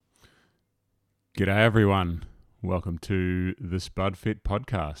G'day everyone. Welcome to the SpudFit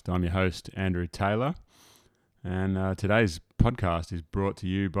podcast. I'm your host, Andrew Taylor, and today's podcast is brought to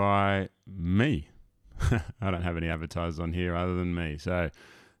you by me. I don't have any advertisers on here other than me. So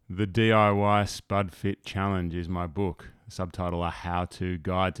the DIY SpudFit Challenge is my book, subtitle A How-To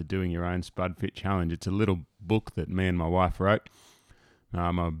Guide to Doing Your Own SpudFit Challenge. It's a little book that me and my wife wrote.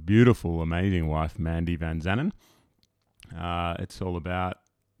 My beautiful, amazing wife, Mandy Van Zanen. It's all about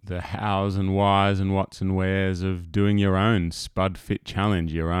the hows and whys and whats and wheres of doing your own SpudFit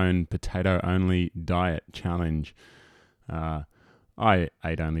Challenge, your own potato-only diet challenge. I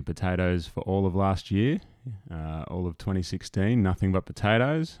ate only potatoes for all of last year, all of 2016, nothing but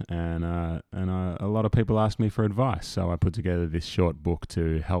potatoes, and a lot of people asked me for advice, so I put together this short book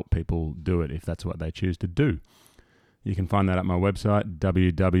to help people do it if that's what they choose to do. You can find that at my website,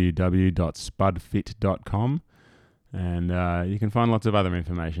 www.spudfit.com. And you can find lots of other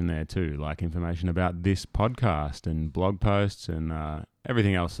information there too, like information about this podcast and blog posts and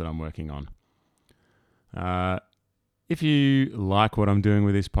everything else that I'm working on. If you like what I'm doing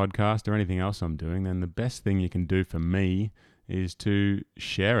with this podcast or anything else I'm doing, then the best thing you can do for me is to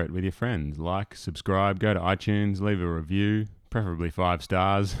share it with your friends. Like, subscribe, go to iTunes, leave a review, preferably 5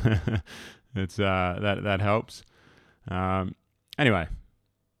 stars. It's that helps. Anyway,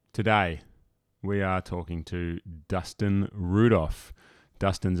 today we are talking to Dustin Rudolph.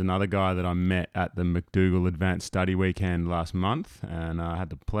 Dustin's another guy that I met at the McDougall Advanced Study Weekend last month, and I had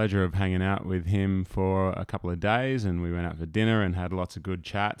the pleasure of hanging out with him for a couple of days, and we went out for dinner and had lots of good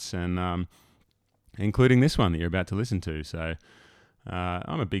chats, and including this one that you're about to listen to. So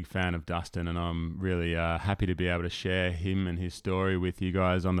I'm a big fan of Dustin, and I'm really happy to be able to share him and his story with you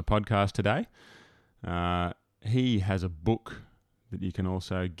guys on the podcast today. He has a book that you can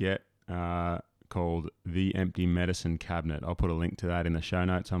also get called The Empty Medicine Cabinet. I'll put a link to that in the show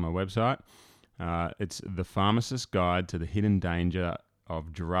notes on my website. It's The Pharmacist's Guide to the Hidden Danger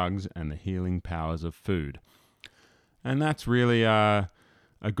of Drugs and the Healing Powers of Food. And that's really a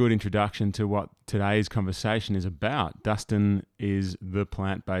good introduction to what today's conversation is about. Dustin is the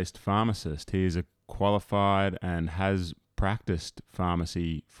plant-based pharmacist. He is a qualified and has practiced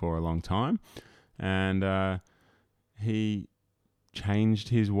pharmacy for a long time. And he changed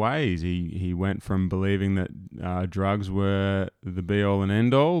his ways. He went from believing that drugs were the be-all and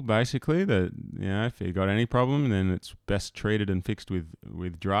end-all, basically, that if you got any problem, then it's best treated and fixed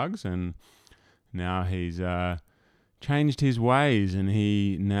with drugs. And now he's changed his ways, and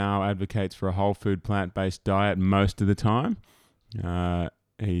he now advocates for a whole food plant-based diet most of the time.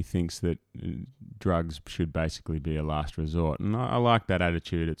 He thinks that drugs should basically be a last resort, and I like that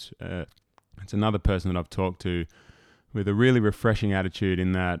attitude. It's another person that I've talked to with a really refreshing attitude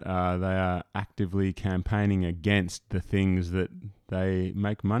in that they are actively campaigning against the things that they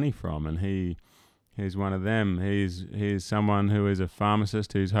make money from. And he's one of them. He's someone who is a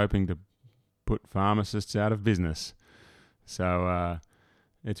pharmacist who's hoping to put pharmacists out of business. So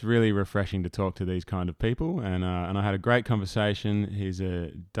it's really refreshing to talk to these kind of people. And I had a great conversation.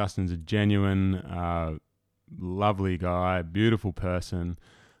 Dustin's a genuine, lovely guy, beautiful person,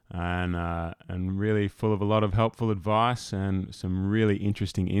 and really full of a lot of helpful advice and some really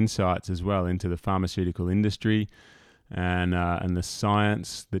interesting insights as well into the pharmaceutical industry and the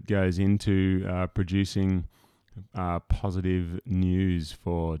science that goes into producing positive news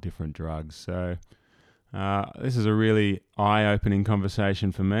for different drugs. So this is a really eye-opening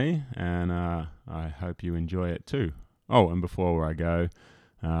conversation for me, and I hope you enjoy it too. Oh, and before I go,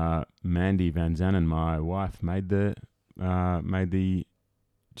 Mandy Van Zanen, my wife, made the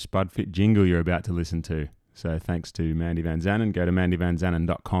SpudFit jingle you're about to listen to. So thanks to Mandy Van Zanen. Go to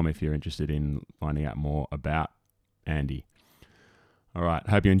mandyvanzanen.com if you're interested in finding out more about Andy. All right,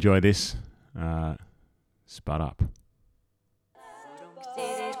 hope you enjoy this. Spud up.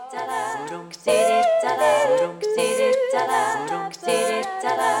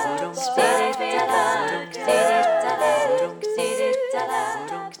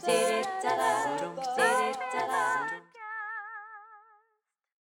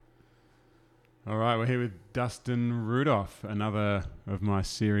 All right, we're here with Dustin Rudolph, another of my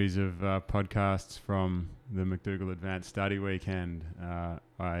series of podcasts from the McDougall Advanced Study Weekend.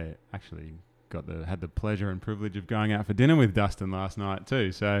 I actually had the pleasure and privilege of going out for dinner with Dustin last night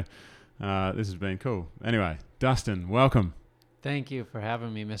too, so this has been cool. Anyway, Dustin, welcome. Thank you for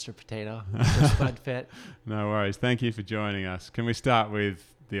having me, Mr. Potato, Mr. SpudFit. No worries. Thank you for joining us. Can we start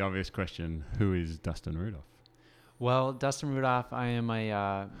with the obvious question? Who is Dustin Rudolph? Well, Dustin Rudolph, I'm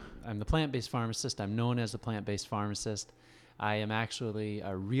the plant-based pharmacist. I'm known as a plant-based pharmacist. I am actually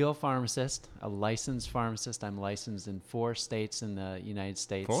a real pharmacist, a licensed pharmacist. I'm licensed in 4 states in the United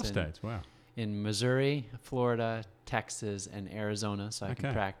States. 4 states, wow. in Missouri, Florida, Texas, and Arizona, so I can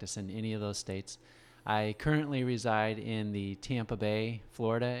Okay. practice in any of those states. I currently reside in the Tampa Bay,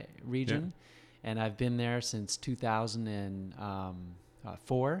 Florida region, and I've been there since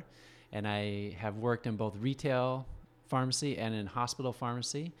 2004, and I have worked in both retail pharmacy and in hospital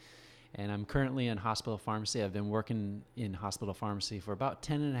pharmacy. And I'm currently in hospital pharmacy. I've been working in hospital pharmacy for about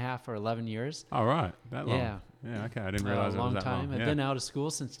 10 and a half or 11 years. All right. That long. Yeah. Yeah. Okay. I didn't realize A it was long that time. long. I've Yeah. been out of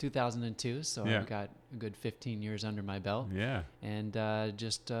school since 2002, so Yeah. I've got a good 15 years under my belt. Yeah. And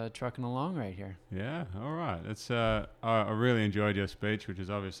just trucking along right here. Yeah. All right. It's I really enjoyed your speech, which is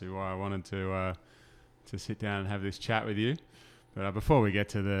obviously why I wanted to sit down and have this chat with you. But before we get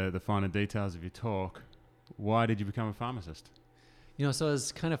to the finer details of your talk, why did you become a pharmacist? So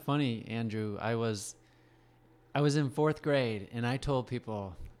it's kind of funny, Andrew. I was in 4th grade, and I told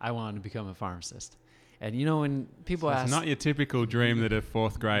people I wanted to become a pharmacist. And when people So ask, it's not your typical dream that a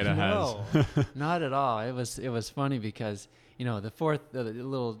 4th grader no, has. not at all. It was funny because the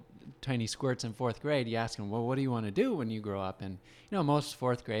little tiny squirts in 4th grade. You ask them, well, what do you want to do when you grow up? And most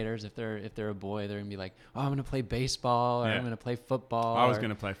 4th graders, if they're a boy, they're gonna be like, oh, I'm gonna play baseball, or Yeah. I'm gonna play football. I was going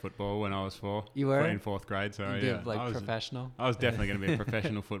to play football when I was 4. You were? In 4th grade, so be yeah. professional. I was definitely going to be a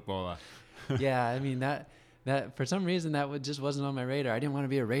professional footballer. Yeah, I mean that for some reason just wasn't on my radar. I didn't want to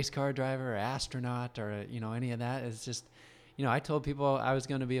be a race car driver or astronaut or any of that. It's just I told people I was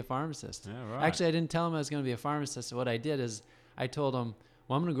going to be a pharmacist. Yeah, right. Actually, I didn't tell them I was going to be a pharmacist. So what I did is I told them,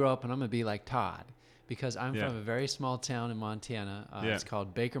 well, I'm going to grow up and I'm going to be like Todd, because I'm Yeah. from a very small town in Montana. Yeah. It's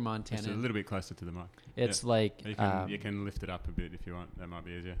called Baker, Montana. Just a little bit closer to the mic. It's Yeah. like You can lift it up a bit if you want. That might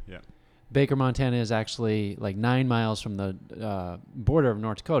be easier. Yeah. Baker, Montana is actually like 9 miles from the border of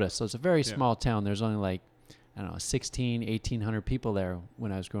North Dakota. So it's a very Yeah. small town. There's only 1,800 people there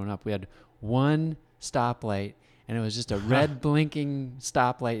when I was growing up. We had one stoplight, and it was just a red blinking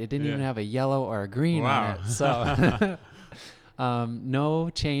stoplight. It didn't Yeah. even have a yellow or a green Wow. on it. So no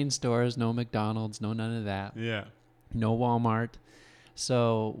chain stores, no McDonald's, none of that. Yeah. No Walmart.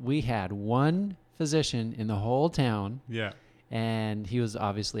 So we had one physician in the whole town, Yeah. and he was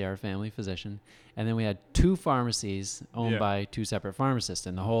obviously our family physician. And then we had 2 pharmacies owned Yeah. by 2 separate pharmacists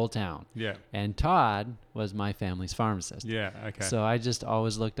in the whole town. Yeah. And Todd was my family's pharmacist. Yeah. Okay. So I just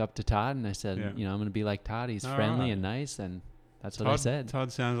always looked up to Todd, and I said, Yeah. I'm going to be like Todd. He's All friendly right. and nice, and that's what I said.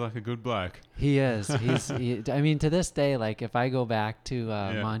 Todd sounds like a good bloke. He is. I mean, to this day, like if I go back to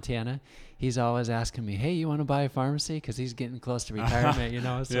Yeah. Montana, he's always asking me, hey, you want to buy a pharmacy? Because he's getting close to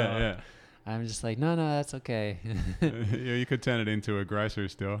retirement, So Yeah. I'm just like, no, that's okay. Yeah. You could turn it into a grocery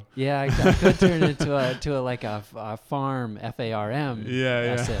store. Yeah, I could turn it into a farm, FARM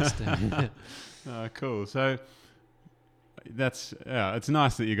Yeah. assist. Oh, cool. So it's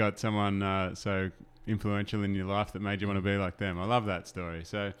nice that you got someone so influential in your life that made you want to be like them. I love that story.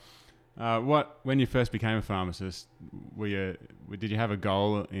 So, when you first became a pharmacist, did you have a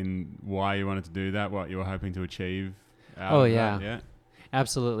goal in why you wanted to do that? What you were hoping to achieve? Oh, yeah. Yeah.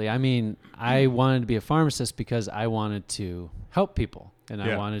 Absolutely. I mean, I wanted to be a pharmacist because I wanted to help people, and I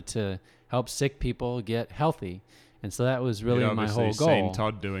Yeah. wanted to help sick people get healthy. And so that was really You'd my obviously whole seen goal.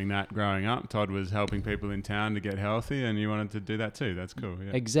 Todd doing that growing up. Todd was helping people in town to get healthy, and you wanted to do that too. That's cool.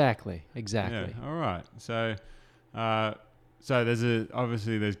 Yeah. Exactly. Yeah. All right. So,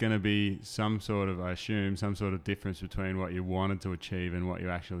 there's going to be some sort of difference between what you wanted to achieve and what you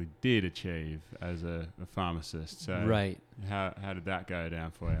actually did achieve as a pharmacist. So, Right. How did that go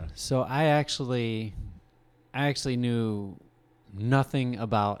down for you? So I actually knew nothing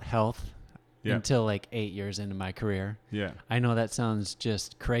about health Yeah. until like 8 years into my career. Yeah. I know that sounds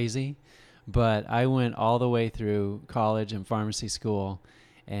just crazy, but I went all the way through college and pharmacy school,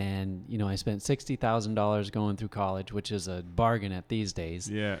 and I spent $60,000 going through college, which is a bargain at these days.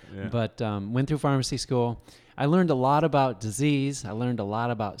 Yeah. Yeah. But went through pharmacy school. I learned a lot about disease. I learned a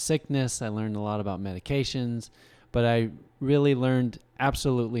lot about sickness. I learned a lot about medications, but I really learned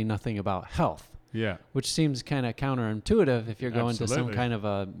absolutely nothing about health, yeah. which seems kind of counterintuitive if you're going to some Absolutely. kind of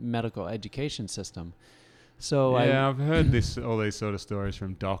a medical education system. So I've heard all these sort of stories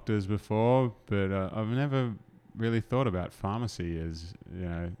from doctors before, but I've never really thought about pharmacy as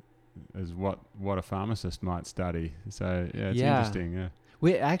what a pharmacist might study. So it's interesting. Yeah.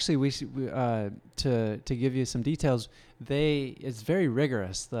 To give you some details, it's very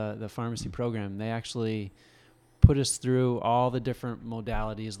rigorous, the pharmacy program. They actually put us through all the different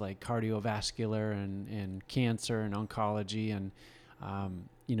modalities like cardiovascular and cancer and oncology and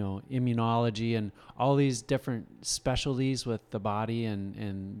immunology and all these different specialties with the body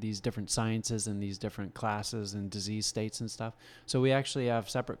and these different sciences and these different classes and disease states and stuff. So we actually have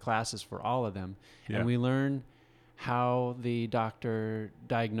separate classes for all of them. Yeah. And we learn how the doctor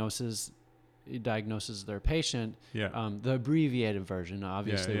diagnoses diagnoses their patient, Yeah. the abbreviated version.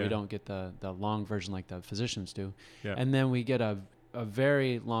 Obviously, yeah. we don't get the long version like the physicians do. Yeah. And then we get a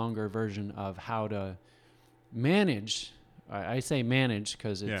very longer version of how to manage. I say manage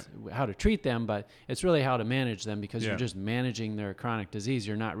because it's how to treat them, but it's really how to manage them, because you're just managing their chronic disease.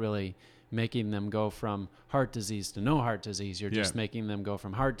 You're not really making them go from heart disease to no heart disease. You're just making them go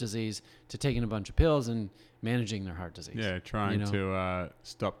from heart disease to taking a bunch of pills and managing their heart disease. Yeah, trying to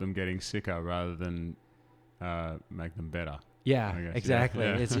stop them getting sicker rather than make them better. Yeah, I guess. exactly.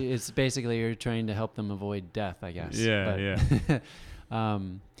 Yeah. It's basically you're trying to help them avoid death, I guess. Yeah,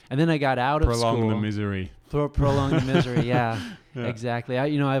 And then I got out of school. Prolong the misery. Prolong the misery, yeah. Exactly.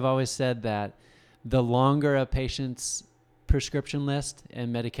 I've always said that the longer a patient's prescription list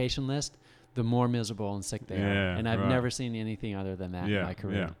and medication list, the more miserable and sick they are. And I've never seen anything other than that in my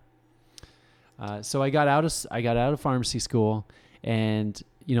career. So I got out of pharmacy school, and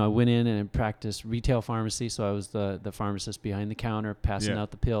I went in and practiced retail pharmacy. So I was the pharmacist behind the counter passing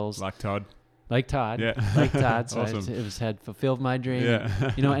out the pills. Like Todd. Like Todd. Yeah. Like Todd. So Awesome. had fulfilled my dream.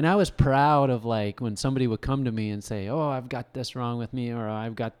 Yeah. And I was proud of, like, when somebody would come to me and say, "Oh, I've got this wrong with me," or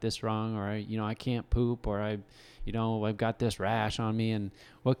 "I've got this wrong," or I can't poop," or I've got this rash on me, and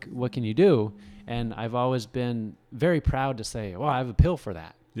what can you do? And I've always been very proud to say, "Well, I have a pill for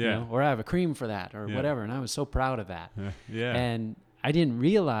that." Or I have a cream for that, or whatever. And I was so proud of that. Yeah. And I didn't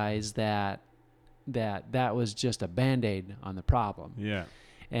realize that was just a Band-Aid on the problem. Yeah.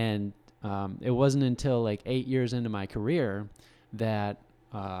 And it wasn't until like 8 years into my career that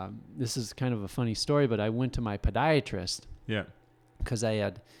this is kind of a funny story, but I went to my podiatrist. Yeah. Because I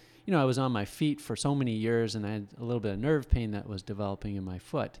had, I was on my feet for so many years, and I had a little bit of nerve pain that was developing in my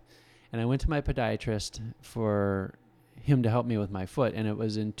foot. And I went to my podiatrist for him to help me with my foot. And it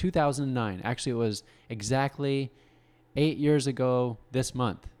was in 2009. Actually, it was exactly 8 years ago this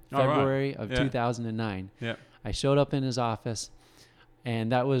month, February of 2009. Yeah. I showed up in his office,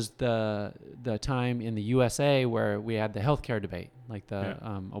 and that was the time in the USA where we had the healthcare debate, like the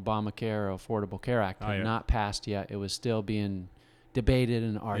Obamacare or Affordable Care Act had not passed yet. It was still being debated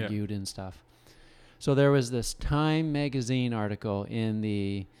and argued and stuff. So there was this Time magazine article in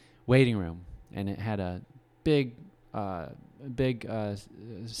the waiting room, and it had a big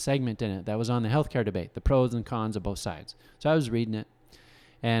segment in it that was on the healthcare debate, the pros and cons of both sides. So I was reading it,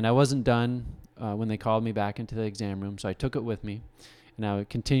 and I wasn't done when they called me back into the exam room, so I took it with me, and I would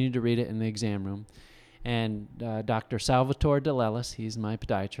continue to read it in the exam room. And Dr. Salvatore DeLellis, he's my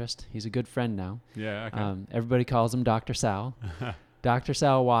podiatrist. He's a good friend now. Yeah, okay. Everybody calls him Dr. Sal. Dr.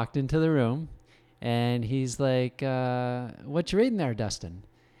 Sal walked into the room, and he's like, "What you reading there, Dustin?"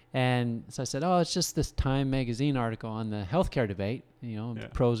 And so I said, "Oh, it's just this Time magazine article on the healthcare debate,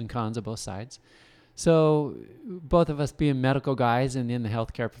 pros and cons of both sides." So both of us being medical guys and in the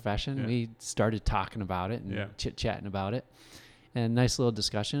healthcare profession, we started talking about it and chit-chatting about it. And nice little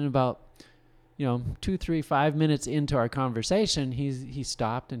discussion. About 2, 3, 5 minutes into our conversation, he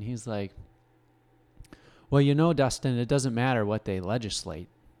stopped and he's like, "Well, Dustin, it doesn't matter what they legislate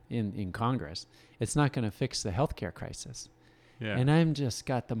in Congress. It's not going to fix the healthcare crisis." Yeah. And I'm just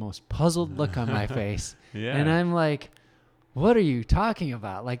got the most puzzled look on my face. And I'm like, "What are you talking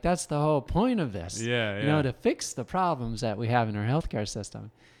about? Like, that's the whole point of this. To fix the problems that we have in our healthcare system."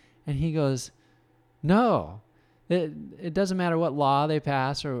 And he goes, "No, it doesn't matter what law they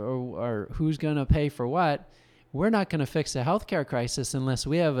pass or who's going to pay for what. We're not going to fix the healthcare crisis unless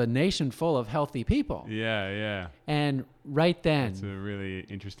we have a nation full of healthy people." Yeah. And right then, that's a really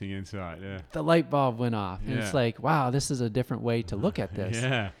interesting insight. Yeah. The light bulb went off. And it's like, wow, this is a different way to look at this.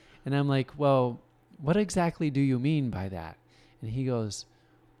 And I'm like, "Well, what exactly do you mean by that?" And he goes,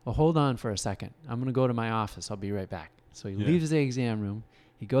 "Well, hold on for a second. I'm going to go to my office. I'll be right back." So he leaves the exam room.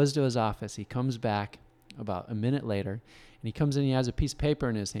 He goes to his office. He comes back about a minute later, and he comes in. He has a piece of paper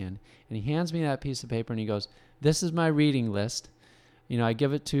in his hand, and he hands me that piece of paper, and he goes, "This is my reading list. I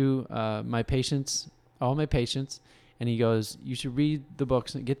give it to my patients, all my patients." And he goes, "You should read the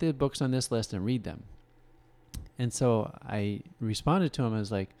books, get the books on this list and read them." And so I responded to him. I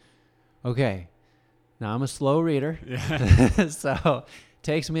was like, "Okay, now I'm a slow reader." So it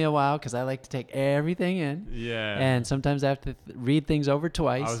takes me a while because I like to take everything in. Yeah. And sometimes I have to read things over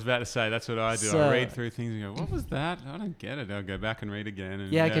twice. I was about to say, that's what I do. I read through things and go, "What was that? I don't get it." I'll go back and read again. And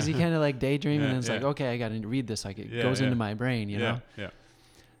because you kind of like daydream and it's like, okay, I got to read this. Like it goes into my brain, you know? Yeah.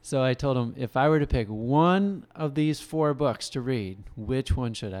 So I told him, if I were to pick one of these 4 books to read, which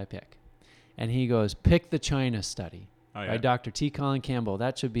one should I pick? And he goes, "Pick the China Study by Dr. T. Colin Campbell.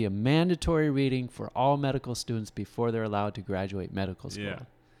 That should be a mandatory reading for all medical students before they're allowed to graduate medical school."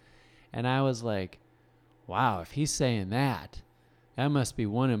 And I was like, wow, if he's saying that, that must be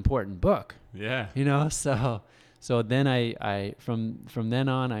one important book, Yeah. you know? So then I from then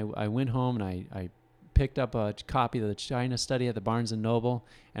on, I went home and I picked up a copy of the China Study at the Barnes and Noble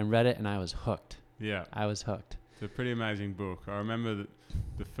and read it, and I was hooked. Yeah. I was hooked. It's a pretty amazing book. I remember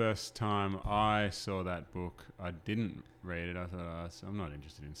the first time I saw that book, I didn't read it. I thought, I'm not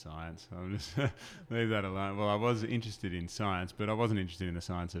interested in science. I'll just leave that alone. Well, I was interested in science, but I wasn't interested in the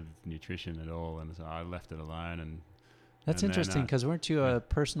science of nutrition at all, and so I left it alone. And That's interesting, because weren't you a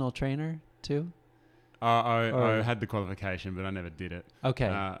personal trainer too? I had the qualification, but I never did it. Okay.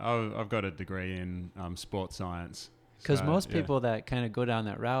 I've got a degree in sports science. Because most people that kind of go down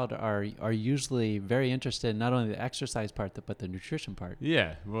that route are usually very interested in not only the exercise part, but the nutrition part.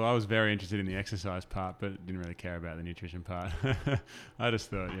 Yeah, well, I was very interested in the exercise part, but didn't really care about the nutrition part. I just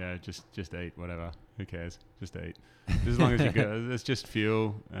thought, just eat, whatever. Who cares? Just eat. As long as you go, it's just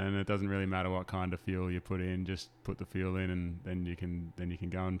fuel, and it doesn't really matter what kind of fuel you put in. Just put the fuel in, and then you can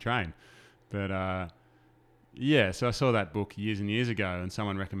go and train. But so I saw that book years and years ago, and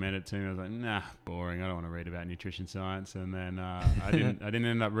someone recommended it to me. I was like, nah, boring. I don't want to read about nutrition science. And then I didn't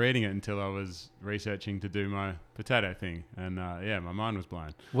end up reading it until I was researching to do my potato thing. And my mind was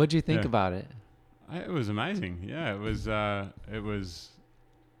blown. What'd you think about it? It was amazing. Yeah, it was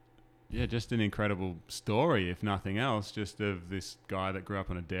just an incredible story, if nothing else, just of this guy that grew up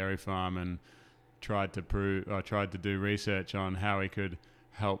on a dairy farm and tried to do research on how he could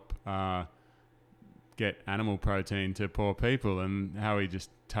help get animal protein to poor people, and how he just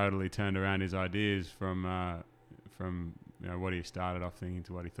totally turned around his ideas from what he started off thinking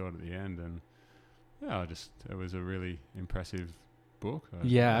to what he thought at the end. And it was a really impressive book.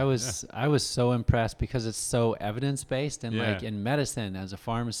 I was so impressed, because it's so evidence based, and like in medicine, as a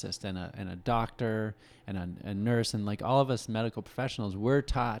pharmacist and a doctor and a nurse, and like all of us medical professionals, we're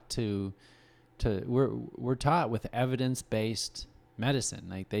taught we're taught with evidence based medicine.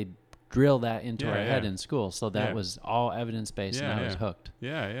 Like they drill that into our head in school. So that was all evidence based, and I was hooked.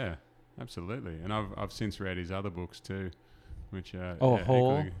 Yeah, absolutely. And I've since read his other books too, which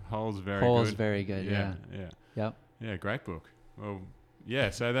Whole's very good. Yeah. Yep. Yeah, great book. Well,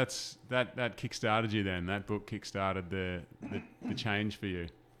 so that kickstarted you then. That book kickstarted the change for you.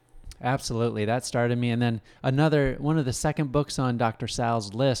 Absolutely. That started me. And then one of the second books on Dr.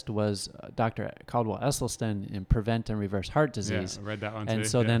 Sal's list was Dr. Caldwell Esselstyn in Prevent and Reverse Heart Disease. Yeah, I read that one too. And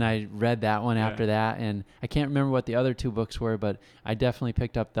so then I read that one after that. And I can't remember what the other two books were, but I definitely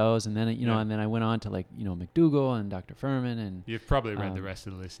picked up those. And then, and then I went on to McDougall and Dr. Furman. And you've probably read the rest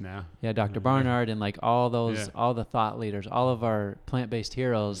of the list now. Yeah, Dr. Barnard and like all those, all the thought leaders, all of our plant-based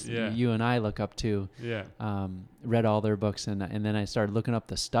heroes you and I look up to. Yeah. Read all their books, and then I started looking up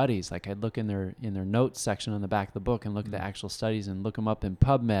the studies. Like I'd look in their notes section on the back of the book and look at the actual studies and look them up in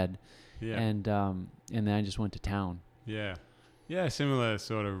PubMed. Yeah. And then I just went to town. Yeah. Yeah, similar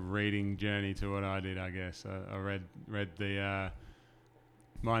sort of reading journey to what I did, I guess. I read the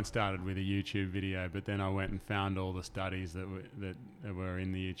mine started with a YouTube video, but then I went and found all the studies that were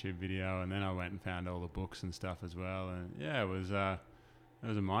in the YouTube video, and then I went and found all the books and stuff as well. And it was a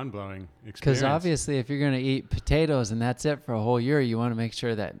mind-blowing experience. Because obviously, if you're going to eat potatoes and that's it for a whole year, you want to make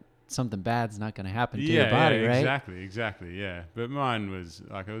sure that something bad's not going to happen to your body, right? Exactly, yeah. But mine was,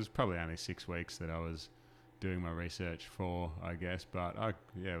 it was probably only 6 weeks that I was doing my research for, I guess. But,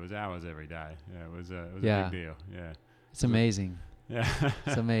 it was hours every day. Yeah, it was a big deal, yeah. It's amazing. Yeah.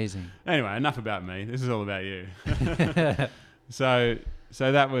 It's amazing. Anyway, enough about me. This is all about you. So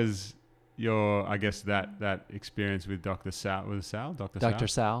that was your, I guess that experience with Dr. Sal, was it Sal? Dr.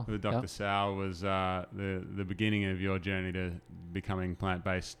 Sal. With Dr. Sal was the beginning of your journey to becoming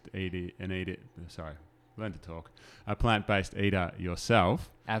plant-based a plant-based eater yourself.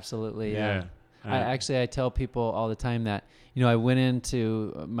 Absolutely, yeah. I tell people all the time that, I went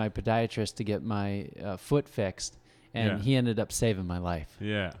into my podiatrist to get my foot fixed, and he ended up saving my life.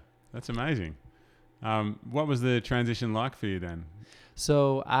 Yeah, that's amazing. What was the transition like for you then?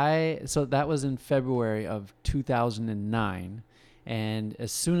 So that was in February of 2009, and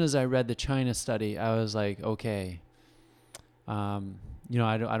as soon as I read the China study, I was like, okay, I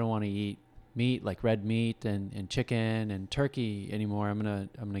don't want to eat meat like red meat and chicken and turkey anymore. I'm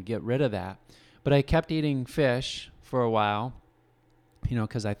gonna get rid of that. But I kept eating fish for a while,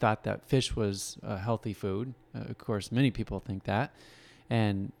 because I thought that fish was a healthy food. Of course, many people think that,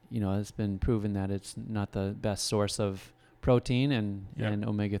 and it's been proven that it's not the best source of protein and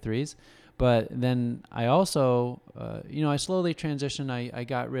omega-3s. But then I also, I slowly transitioned. I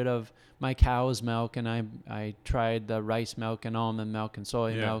got rid of my cow's milk, and I tried the rice milk and almond milk and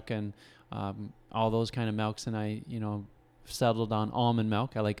soy milk and all those kind of milks. And I, settled on almond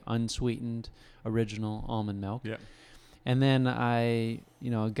milk. I like unsweetened, original almond milk. Yeah. And then I,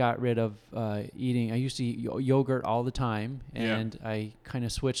 got rid of eating. I used to eat yogurt all the time, and I kind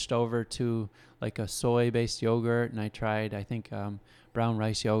of switched over to like a soy-based yogurt, and I tried, I think, brown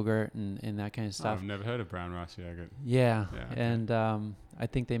rice yogurt and that kind of stuff. I've never heard of brown rice yogurt. Yeah, okay. And I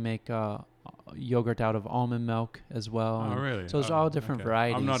think they make yogurt out of almond milk as well. Oh, really? So it's all different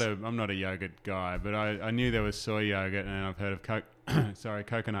varieties. I'm not a yogurt guy, but I knew there was soy yogurt, and I've heard of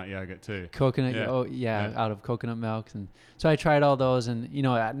coconut yogurt too. Coconut, out of coconut milk, and so I tried all those, and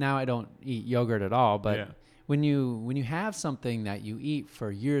now I don't eat yogurt at all. But when you have something that you eat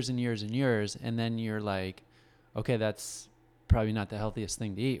for years and years and years, and then you're like, okay, that's probably not the healthiest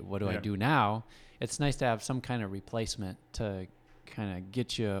thing to eat. What do I do now? It's nice to have some kind of replacement to kind of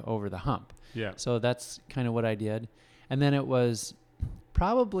get you over the hump. Yeah. So that's kind of what I did, and then it was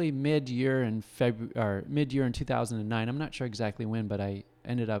probably mid-year in 2009. I'm not sure exactly when, but I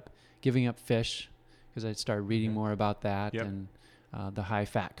ended up giving up fish because I started reading more about that and the high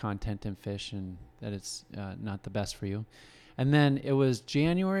fat content in fish, and that it's not the best for you. And then it was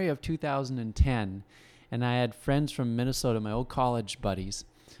January of 2010, and I had friends from Minnesota, my old college buddies,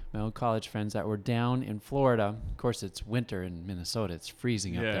 my old college friends that were down in Florida. Of course, it's winter in Minnesota. It's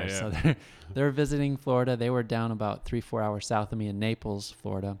freezing up there. So they're visiting Florida. They were down about 3-4 hours south of me in Naples,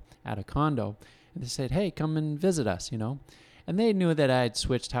 Florida, at a condo. And they said, hey, come and visit us, And they knew that I had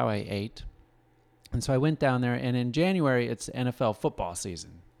switched how I ate. And so I went down there. And in January, it's NFL football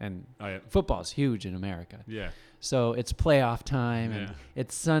season. And football's huge in America. Yeah. So it's playoff time. And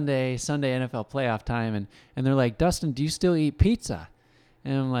it's Sunday NFL playoff time. And they're like, Dustin, do you still eat pizza?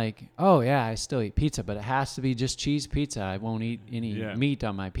 And I'm like, oh, yeah, I still eat pizza, but it has to be just cheese pizza. I won't eat any meat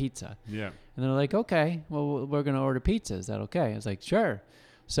on my pizza. Yeah. And they're like, okay, well, we're going to order pizza. Is that okay? I was like, sure.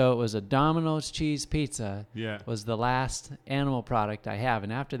 So it was a Domino's cheese pizza. Yeah. Was the last animal product I have.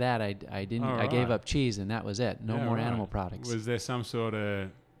 And after that, I didn't. I gave up cheese, and that was it. No more animal products. Was there some sort of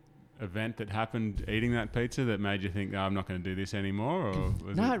event that happened eating that pizza that made you think, I'm not going to do this anymore? Or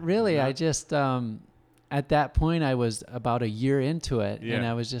was Not really. I just... at that point, I was about a year into it, and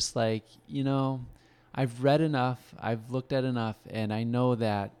I was just like, I've read enough, I've looked at enough, and I know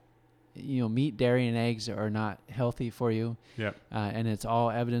that, meat, dairy, and eggs are not healthy for you. Yep. And it's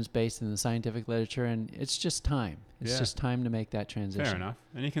all evidence-based in the scientific literature, and it's just time. It's just time to make that transition. Fair enough.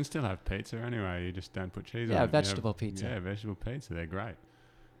 And you can still have pizza anyway. You just don't put cheese on it. Yeah, vegetable pizza. Yeah, vegetable pizza. They're great.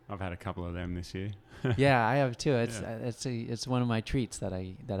 I've had a couple of them this year. Yeah, I have too. It's one of my treats that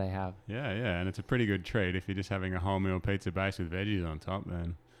I have. Yeah, and it's a pretty good treat if you're just having a whole pizza base with veggies on top.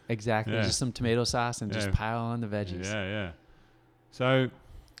 Then exactly, just some tomato sauce and just pile on the veggies. Yeah. So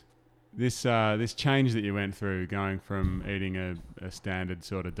this change that you went through, going from eating a standard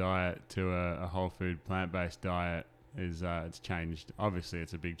sort of diet to a whole food plant-based diet, is it's changed. Obviously,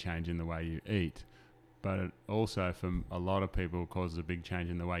 it's a big change in the way you eat. But it also, for a lot of people, causes a big change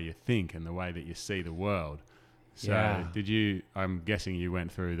in the way you think and the way that you see the world. So I'm guessing you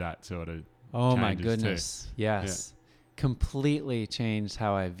went through that sort of Oh my goodness. Too. Yes. Yeah. Completely changed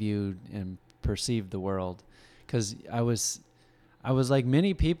how I viewed and perceived the world. Because I was like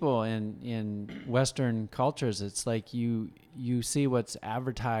many people in Western cultures. It's like you see what's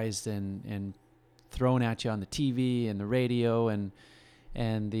advertised and thrown at you on the TV and the radio and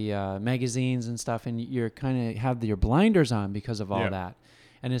the magazines and stuff, and you're kind of have your blinders on because of all that.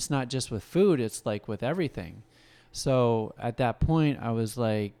 And it's not just with food, it's like with everything. So at that point, I was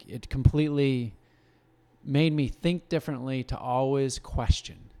like, it completely made me think differently to always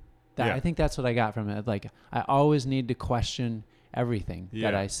question. I think that's what I got from it. Like, I always need to question everything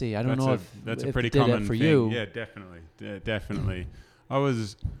that I see. I don't know if that's if a pretty it did common it for thing. you. Yeah, definitely.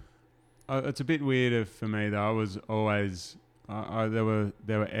 It's a bit weirder for me though. I was always there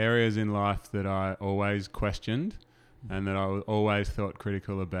were areas in life that I always questioned and that I always thought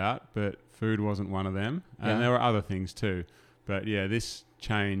critical about, but food wasn't one of them. And there were other things too. But this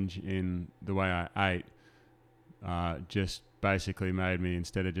change in the way I ate just basically made me,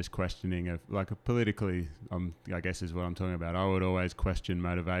 instead of just questioning politically, I guess is what I'm talking about, I would always question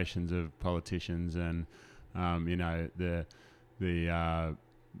motivations of politicians and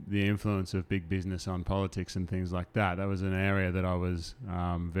the influence of big business on politics and things like that. That was an area that I was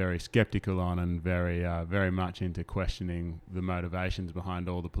very skeptical on and very much into questioning the motivations behind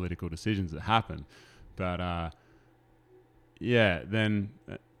all the political decisions that happen. But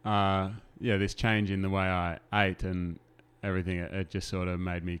this change in the way I ate and everything, it just sort of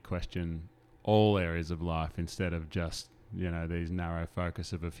made me question all areas of life instead of just these narrow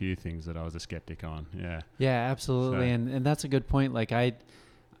focus of a few things that I was a skeptic on. Yeah, absolutely. So. And that's a good point. Like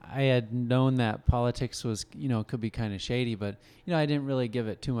I had known that politics was, could be kind of shady, but, I didn't really give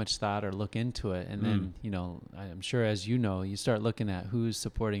it too much thought or look into it. And then, I'm sure, as you start looking at who's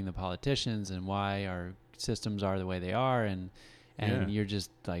supporting the politicians and why our systems are the way they are. And you're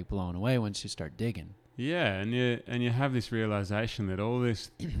just like blown away once you start digging. Yeah. And you have this realization that all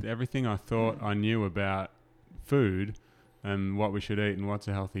this, everything I thought I knew about food and what we should eat and what's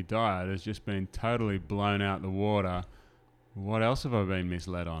a healthy diet has just been totally blown out the water. What else have I been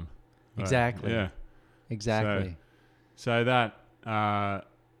misled on? Exactly. Yeah. Exactly. So that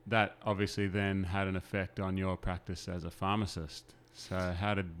obviously then had an effect on your practice as a pharmacist. So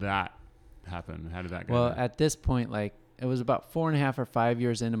how did that happen? How did that go? Well, down? at this point, it was about 4.5 or 5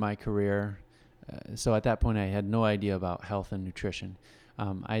 years into my career. So at that point, I had no idea about health and nutrition.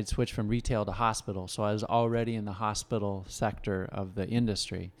 I had switched from retail to hospital, so I was already in the hospital sector of the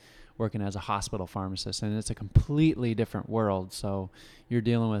industry, working as a hospital pharmacist, and it's a completely different world. So you're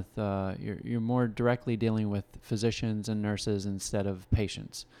dealing with, you're more directly dealing with physicians and nurses instead of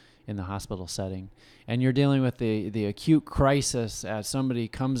patients in the hospital setting. And you're dealing with the acute crisis as somebody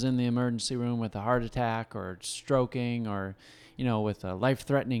comes in the emergency room with a heart attack or stroking or, with a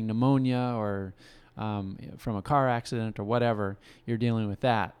life-threatening pneumonia or from a car accident or whatever. You're dealing with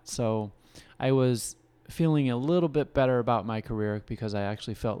that. So I was feeling a little bit better about my career because I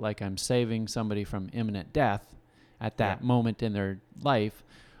actually felt like I'm saving somebody from imminent death at that moment in their life.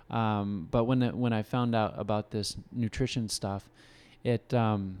 But when I found out about this nutrition stuff, it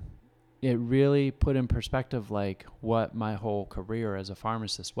really put in perspective like what my whole career as a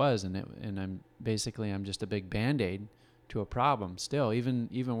pharmacist was, and I'm just a big Band-Aid to a problem still.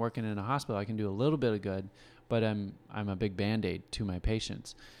 Even working in a hospital, I can do a little bit of good, but I'm a big Band-Aid to my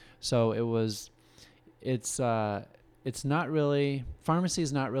patients. So it's not really, pharmacy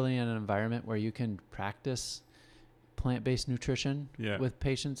is not really an environment where you can practice plant-based nutrition with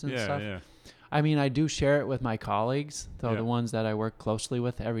patients and stuff. Yeah. I mean, I do share it with my colleagues, the ones that I work closely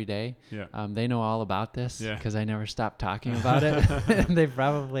with every day. Yeah. They know all about this because I never stop talking about it. And they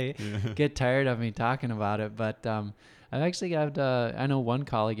probably get tired of me talking about it. But I've actually got, I know one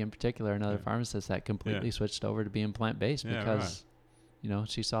colleague in particular, another pharmacist, that completely switched over to being plant-based because...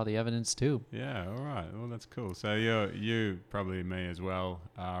 she saw the evidence too. Yeah, all right. Well, that's cool. So you probably me as well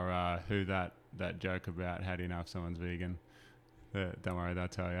are who that joke about how do you know if someone's vegan? Don't worry, they'll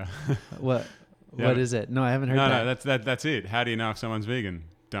tell you. What is it? No, I haven't heard that. No, that's it. How do you know if someone's vegan?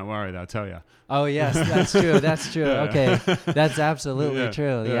 Don't worry, they'll tell you. Oh yes, that's true. That's true. Yeah. Okay, that's absolutely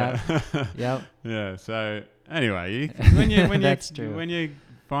true. Yeah. Yep. Yeah. So anyway, when you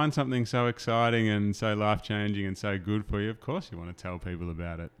find something so exciting and so life-changing and so good for you, of course you want to tell people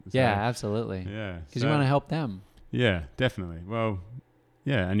about it. So, yeah, absolutely. Yeah. Because you want to help them. Yeah, definitely. Well,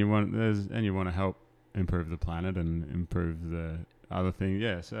 yeah, and you want to help improve the planet and improve the other thing.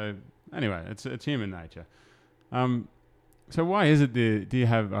 Yeah, so anyway, it's human nature. So why is it do you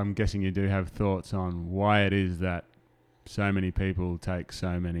have, I'm guessing you do have thoughts on why it is that so many people take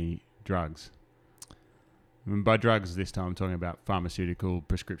so many drugs? And by drugs this time I'm talking about pharmaceutical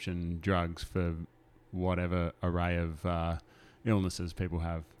prescription drugs for whatever array of illnesses people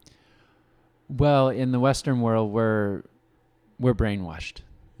have. Well, in the Western world, we're brainwashed.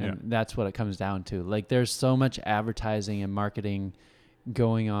 And that's what it comes down to. Like, there's so much advertising and marketing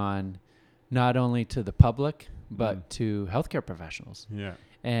going on, not only to the public, but to healthcare professionals. Yeah.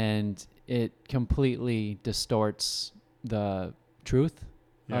 And it completely distorts the truth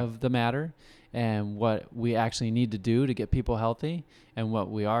of the matter and what we actually need to do to get people healthy and what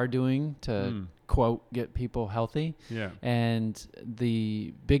we are doing to, quote, get people healthy. Yeah. And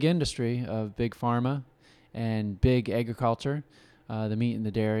the big industry of big pharma and big agriculture, the meat and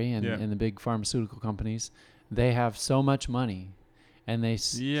the dairy and the big pharmaceutical companies, they have so much money and they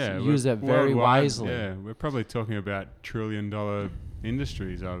use it very wisely. Yeah, we're probably talking about $1 trillion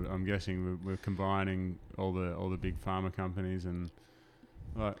industries. I'm guessing we're combining all the big pharma companies and.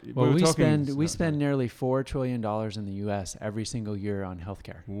 Well, we spend nearly $4 trillion in the U.S. every single year on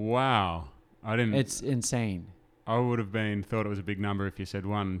healthcare. Wow, It's insane. I would have thought it was a big number if you said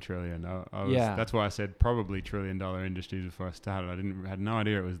 1 trillion. That's why I said probably $1 trillion industries before I started. Had no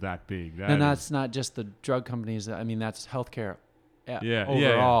idea it was that big. And that's not just the drug companies. I mean, that's healthcare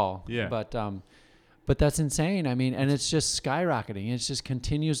overall. Yeah. But that's insane. I mean, and it's just skyrocketing. It just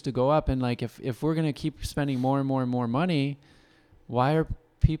continues to go up. And like, if we're gonna keep spending more and more and more money, why are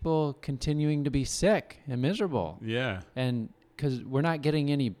people continuing to be sick and miserable? Yeah. And because we're not getting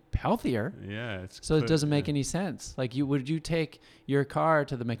any healthier. Yeah. So it doesn't make any sense. Like, would you take your car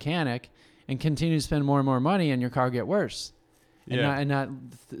to the mechanic and continue to spend more and more money and your car get worse? And not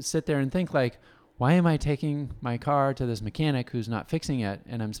sit there and think like, why am I taking my car to this mechanic who's not fixing it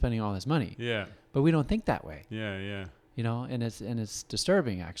and I'm spending all this money? Yeah. But we don't think that way, Yeah. you know, and it's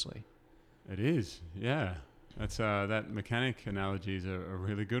disturbing actually. It is. Yeah. That's that mechanic analogy is a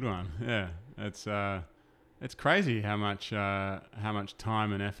really good one. Yeah. It's crazy how much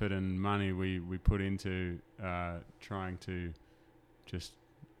time and effort and money we put into trying to just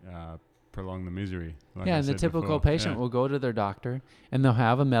prolong the misery. Like Yeah, I and the said typical before. patient will go to their doctor and they'll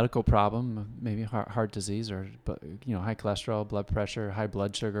have a medical problem, maybe heart disease or high cholesterol, blood pressure, high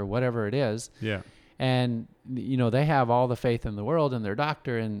blood sugar, whatever it is. Yeah. And they have all the faith in the world in their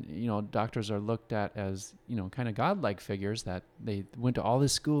doctor, and doctors are looked at as kind of godlike figures, that they went to all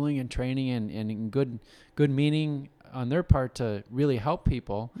this schooling and training and good meaning on their part to really help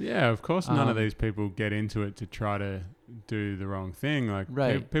people. Yeah, of course none of these people get into it to try to do the wrong thing.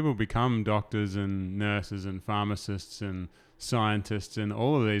 Like people become doctors and nurses and pharmacists and scientists and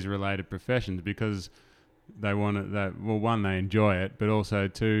all of these related professions because they want to, one, they enjoy it, but also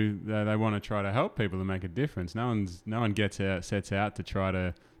two, they want to try to help people to make a difference. No one sets out to try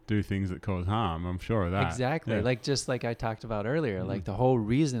to do things that cause harm. I'm sure of that. Exactly. Yeah. Like I talked about earlier, like the whole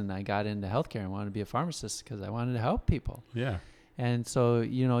reason I got into healthcare and wanted to be a pharmacist because I wanted to help people. Yeah. And so,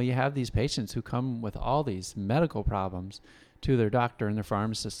 you have these patients who come with all these medical problems to their doctor and their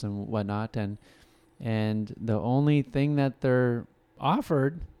pharmacist and whatnot. And the only thing that they're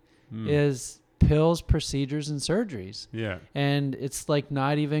offered is pills, procedures, and surgeries. Yeah. And it's like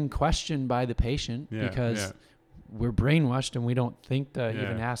not even questioned by the patient because we're brainwashed and we don't think to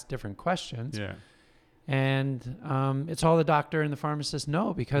even ask different questions. Yeah. And it's all the doctor and the pharmacist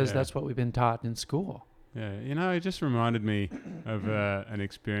know because that's what we've been taught in school. Yeah, it just reminded me of an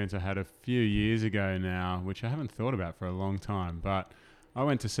experience I had a few years ago now, which I haven't thought about for a long time. But I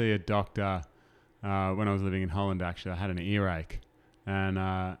went to see a doctor when I was living in Holland, actually. I had an earache. And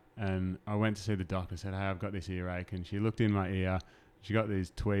I went to see the doctor, said, hey, I've got this earache. And she looked in my ear. She got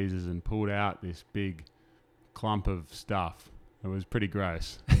these tweezers and pulled out this big clump of stuff. It was pretty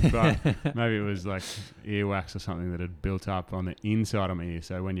gross, but maybe it was like earwax or something that had built up on the inside of my ear.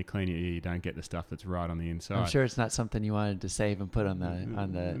 So when you clean your ear, you don't get the stuff that's right on the inside. I'm sure it's not something you wanted to save and put on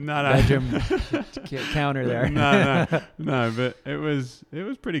the bedroom counter there. No, but it was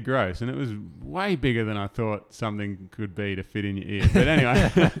pretty gross, and it was way bigger than I thought something could be to fit in your ear. But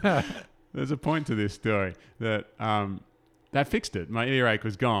anyway, there's a point to this story that that fixed it. My earache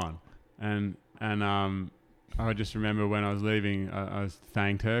was gone, and I just remember when I was leaving, I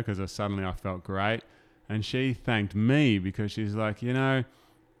thanked her because I felt great. And she thanked me because she's like, as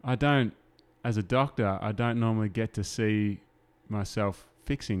a doctor, I don't normally get to see myself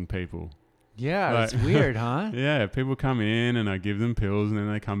fixing people. Yeah, that's weird, huh? Yeah, people come in and I give them pills and then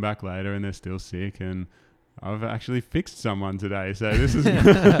they come back later and they're still sick. And I've actually fixed someone today. So this is,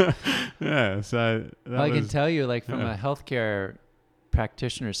 yeah. So I can tell you, like from a healthcare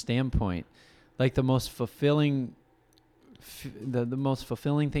practitioner standpoint, like the most fulfilling the most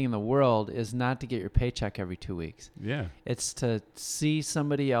fulfilling thing in the world is not to get your paycheck every 2 weeks. Yeah. It's to see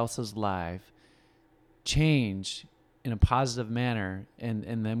somebody else's life change in a positive manner and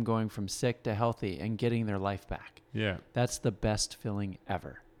them going from sick to healthy and getting their life back. Yeah. That's the best feeling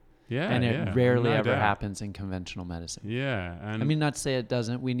ever. Yeah. And it rarely ever doubt. happens in conventional medicine. Yeah. And I mean, not to say it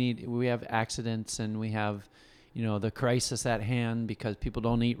doesn't. We have accidents and we have, the crisis at hand because people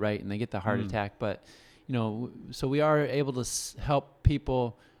don't eat right and they get the heart attack. But, so we are able to help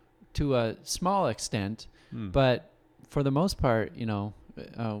people to a small extent. But for the most part,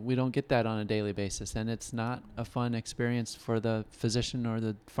 we don't get that on a daily basis. And it's not a fun experience for the physician or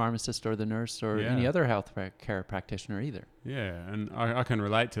the pharmacist or the nurse or any other health care practitioner either. Yeah. And I can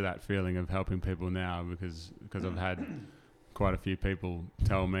relate to that feeling of helping people now because I've had quite a few people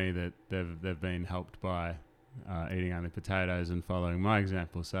tell me that they've been helped by eating only potatoes and following my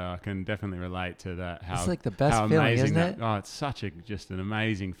example. So I can definitely relate to that. It's like the best feeling, isn't it? Oh, it's just an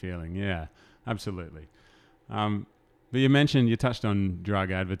amazing feeling. Yeah, absolutely. But you touched on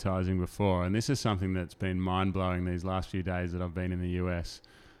drug advertising before, and this is something that's been mind-blowing these last few days that I've been in the US.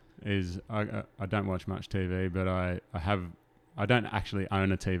 I don't watch much TV, but I don't actually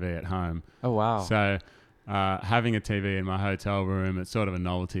own a TV at home. Oh, wow. So having a TV in my hotel room, it's sort of a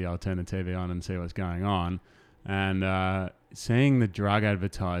novelty. I'll turn the TV on and see what's going on. And seeing the drug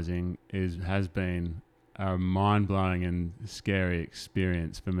advertising has been a mind-blowing and scary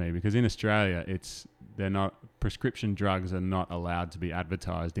experience for me because in Australia, prescription drugs are not allowed to be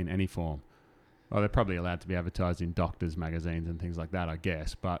advertised in any form. Well, they're probably allowed to be advertised in doctors' magazines and things like that, I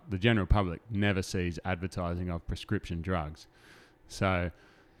guess. But the general public never sees advertising of prescription drugs. So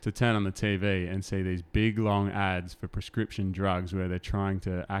to turn on the TV and see these big long ads for prescription drugs where they're trying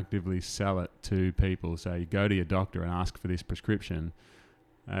to actively sell it to people. So you go to your doctor and ask for this prescription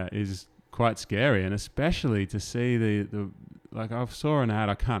is quite scary, and especially to see the like I saw an ad,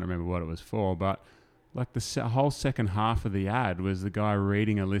 I can't remember what it was for, but like the whole second half of the ad was the guy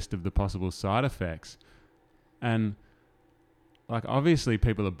reading a list of the possible side effects, and like obviously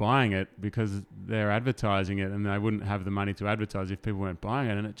people are buying it because they're advertising it, and they wouldn't have the money to advertise if people weren't buying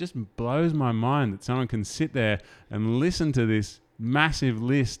it. And it just blows my mind that someone can sit there and listen to this massive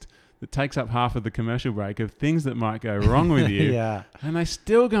list that takes up half of the commercial break of things that might go wrong with you, Yeah. and they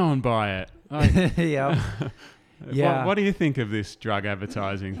still go and buy it. Like, Yeah. Yeah. What do you think of this drug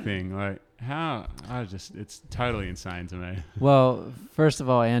advertising thing? Like, it's totally insane to me. Well, first of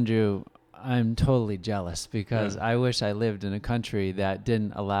all, Andrew, I'm totally jealous because Yeah. I wish I lived in a country that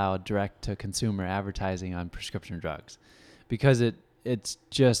didn't allow direct-to-consumer advertising on prescription drugs, because it's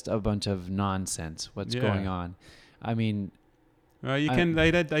just a bunch of nonsense what's Yeah. going on. I mean,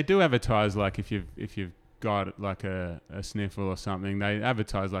 They do advertise, like if you've got like a sniffle or something, they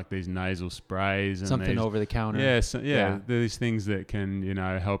advertise like these nasal sprays and something these, over the counter. yeah, these things that can,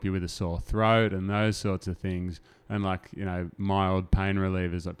 help you with a sore throat and those sorts of things, and like, mild pain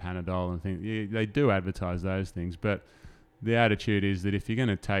relievers like Panadol and things. Yeah, they do advertise those things, but the attitude is that if you're going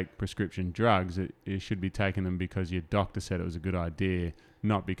to take prescription drugs, you should be taking them because your doctor said it was a good idea,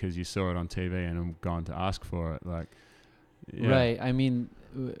 not because you saw it on TV and have gone to ask for it. Like, yeah. Right. I mean,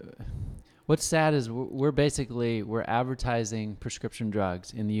 what's sad is we're advertising prescription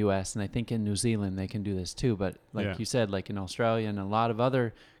drugs in the U.S., and I think in New Zealand they can do this too. But like you said, like in Australia and a lot of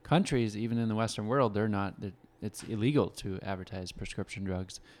other countries, even in the Western world, it's illegal to advertise prescription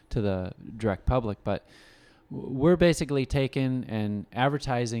drugs to the direct public. But we're basically taking and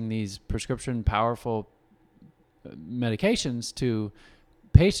advertising these prescription powerful medications to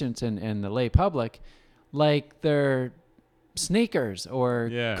patients and the lay public like they're sneakers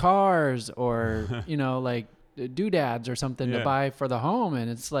or cars or like doodads or something to buy for the home. And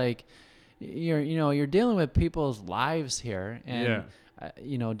it's like you're dealing with people's lives here, and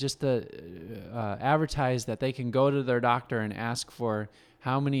just to advertise that they can go to their doctor and ask for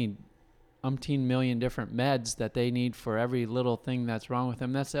how many umpteen million different meds that they need for every little thing that's wrong with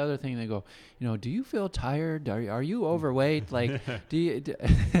them. That's the other thing. They go, do you feel tired? Are you overweight? Like,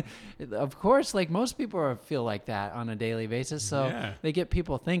 of course, like most people feel like that on a daily basis. So they get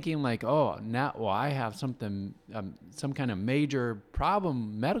people thinking like, I have something, some kind of major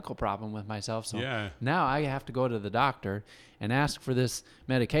problem, medical problem with myself. So now I have to go to the doctor and ask for this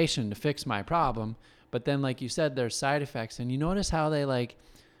medication to fix my problem. But then, like you said, there's side effects. And you notice how they like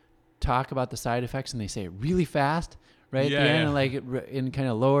talk about the side effects and they say it really fast right at the end, and like in kind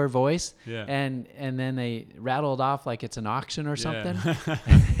of lower voice, and then they rattled off like it's an auction or something.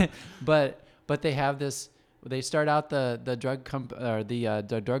 but they have this, they start out the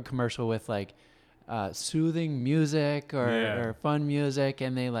drug commercial with like soothing music or fun music,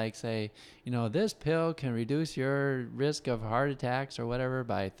 and they like say, this pill can reduce your risk of heart attacks or whatever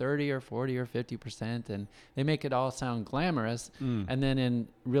by 30 or 40 or 50%, and they make it all sound glamorous. And then in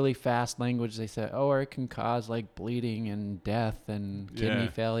really fast language they say, or it can cause like bleeding and death and kidney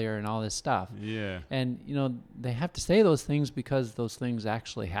failure and all this stuff. And they have to say those things because those things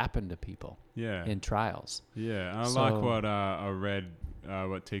actually happen to people in trials. I like what I read,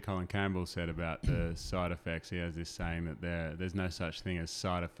 what T. Colin Campbell said about the side effects. He has this saying that there's no such thing as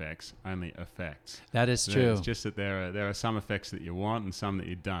side effects, only effects. That is true. It's just that there are some effects that you want and some that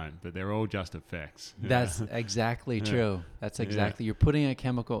you don't, but they're all just effects. That's exactly true. That's exactly. You're putting a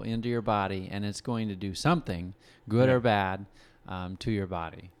chemical into your body, and it's going to do something, good or bad, to your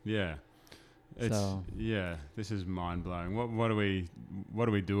body. This is mind blowing. What do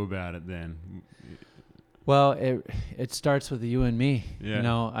we do about it then? Well, it starts with you and me.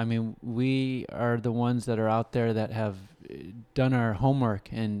 I mean, we are the ones that are out there that have done our homework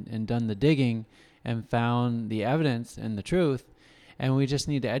and done the digging and found the evidence and the truth. And we just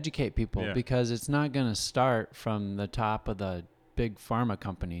need to educate people because it's not going to start from the top of the big pharma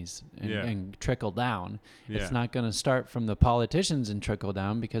companies and trickle down. It's not going to start from the politicians and trickle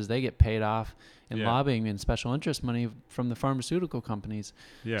down because they get paid off in lobbying and special interest money from the pharmaceutical companies.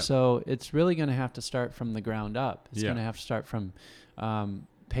 So it's really going to have to start from the ground up. It's going to have to start from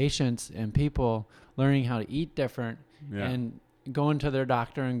patients and people learning how to eat different and going to their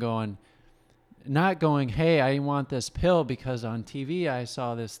doctor and not going, hey, I want this pill because on TV I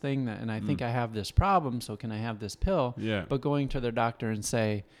saw this thing and I think I have this problem, so can I have this pill? But going to their doctor and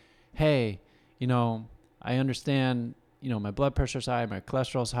say, hey, I understand, my blood pressure's high, my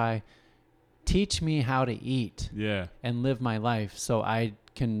cholesterol's high. Teach me how to eat and live my life so I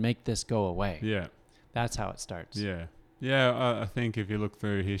can make this go away. Yeah. That's how it starts. Yeah. Yeah, I think if you look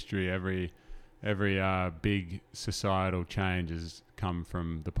through history, every big societal change has come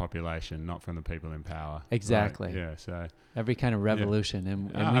from the population, not from the people in power. Exactly. Right? Yeah, so every kind of revolution, and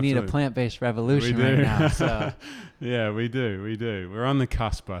we need a absolutely. plant-based revolution we do. right now. So yeah, we do. We're on the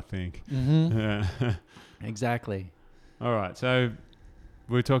cusp, I think. yeah. Exactly. All right, so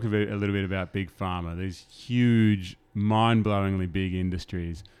we're talking a little bit about big pharma, these huge, mind-blowingly big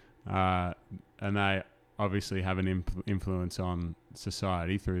industries, and they obviously have an influence on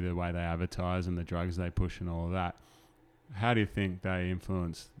society through the way they advertise and the drugs they push and all of that. How do you think they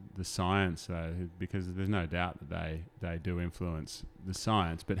influence the science, though? Because there's no doubt that they do influence the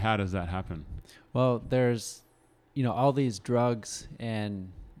science, but how does that happen? Well, there's, all these drugs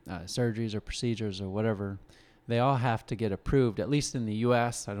and surgeries or procedures or whatever, they all have to get approved, at least in the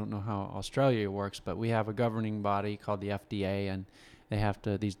U.S. I don't know how Australia works, but we have a governing body called the FDA, and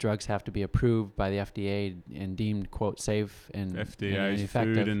these drugs have to be approved by the FDA and deemed, quote, safe and FDA's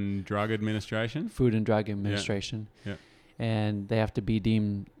effective. Food and Drug Administration? Food and Drug Administration. Yeah. And they have to be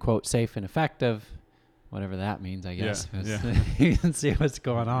deemed, quote, safe and effective, whatever that means, I guess. Yeah. You can see what's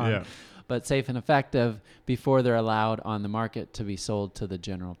going on. Yeah. But safe and effective before they're allowed on the market to be sold to the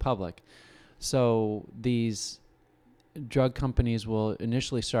general public. So these drug companies will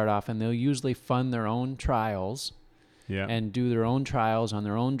initially start off, and they'll usually fund their own trials. Yeah. And do their own trials on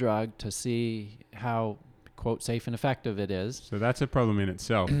their own drug to see how, quote, safe and effective it is. So that's a problem in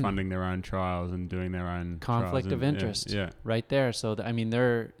itself, funding their own trials and doing their own conflict trials of interest. Yeah. Right there. So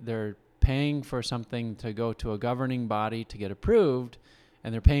they're paying for something to go to a governing body to get approved,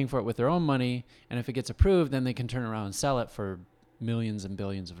 and they're paying for it with their own money. And if it gets approved, then they can turn around and sell it for millions and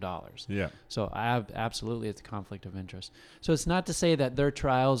billions of dollars. Yeah. So absolutely, it's a conflict of interest. So it's not to say that their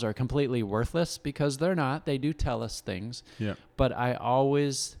trials are completely worthless, because they're not. They do tell us things. Yeah. But I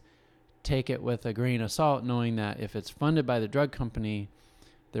always take it with a grain of salt, knowing that if it's funded by the drug company,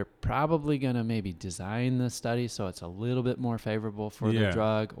 they're probably going to maybe design the study so it's a little bit more favorable for the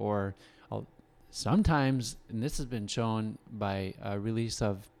drug, or sometimes, and this has been shown by a release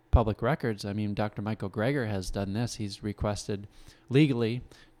of public records. I mean, Dr. Michael Greger has done this. He's requested legally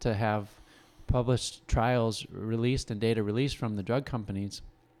to have published trials released and data released from the drug companies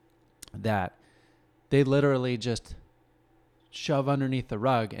that they literally just shove underneath the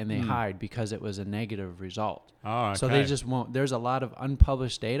rug and they hide because it was a negative result. Oh, okay. So they just won't. There's a lot of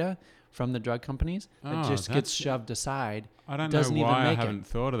unpublished data from the drug companies that just gets shoved aside. I don't know why I haven't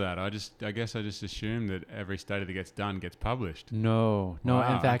thought of that. I guess I just assumed that every study that gets done gets published. No.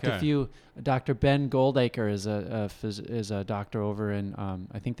 Wow, In fact, okay. Dr. Ben Goldacre is a doctor over in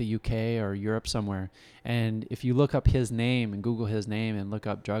I think the UK or Europe somewhere, and if you look up his name and Google his name and look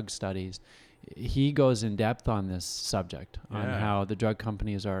up drug studies, he goes in depth on this subject, on how the drug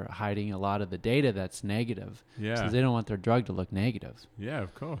companies are hiding a lot of the data that's negative. Yeah. So they don't want their drug to look negative. Yeah,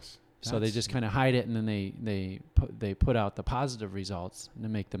 of course. So they just kind of hide it, and then they put out the positive results to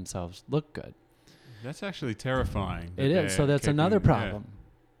make themselves look good. That's actually terrifying. It is. So that's another problem.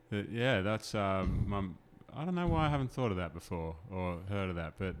 Yeah, that's I don't know why I haven't thought of that before or heard of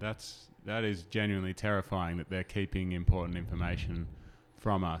that, but that is genuinely terrifying that they're keeping important information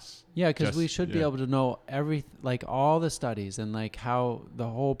from us. Yeah, because we should be able to know all the studies and like how the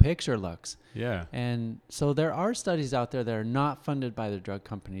whole picture looks. Yeah. And so there are studies out there that are not funded by the drug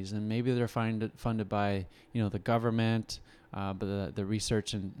companies, and maybe they're funded by the government, but the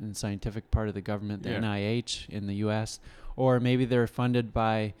research and scientific part of the government, the NIH in the U.S., or maybe they're funded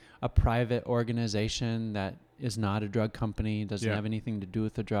by a private organization that is not a drug company, doesn't have anything to do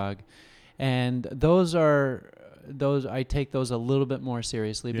with the drug, and those I take those a little bit more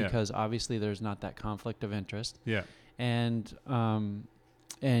seriously because obviously there's not that conflict of interest. Yeah. And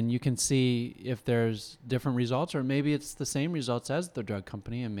you can see if there's different results, or maybe it's the same results as the drug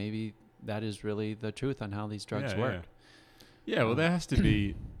company, and maybe that is really the truth on how these drugs work. Yeah, well, there has to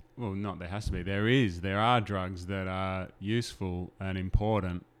be. Well, not there has to be. There are drugs that are useful and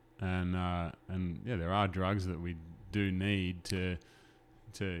important, and there are drugs that we do need to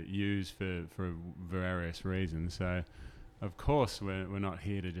use for various reasons. So, of course, we're not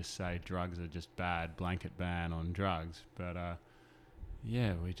here to just say drugs are just bad, blanket ban on drugs. But we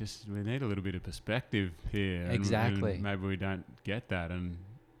need a little bit of perspective here. Exactly. And maybe we don't get that. And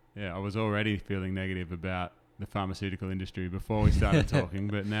I was already feeling negative about the pharmaceutical industry before we started talking,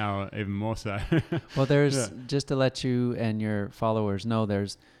 but now even more so. Well, there's just to let you and your followers know,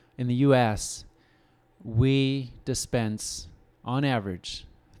 there's in the U.S. we dispense on average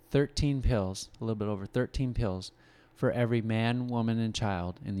 13 pills, a little bit over 13 pills for every man, woman, and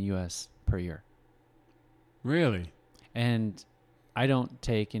child in the U.S. per year. Really? And I don't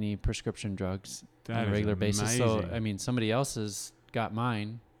take any prescription drugs on That a is regular basis. So, amazing. I mean, somebody else has got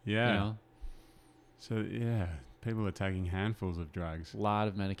mine. Yeah. You know, So yeah, people are taking handfuls of drugs. a lot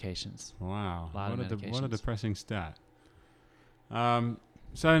of medications. Wow. Lot of What a medications. depressing stat.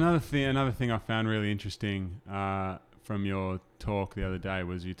 So another thing I found really interesting from your talk the other day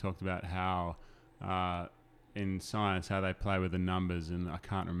was you talked about how in science how they play with the numbers, and I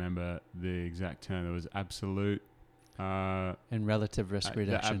can't remember the exact term. It was absolute And relative risk the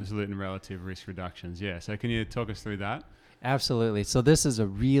reduction. absolute and relative risk reductions. Yeah. So can you talk us through that? Absolutely. So this is a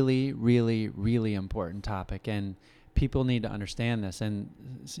really, really, really important topic, and people need to understand this. And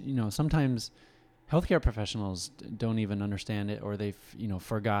you know, sometimes healthcare professionals don't even understand it, or they've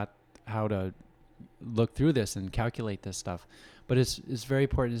forgot how to look through this and calculate this stuff. But it's very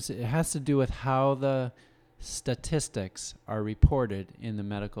important. It has to do with how the statistics are reported in the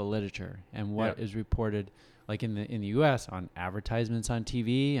medical literature, and what is reported, like in the U.S. on advertisements on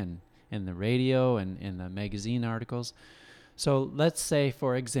TV and in the radio and in the magazine articles. So let's say,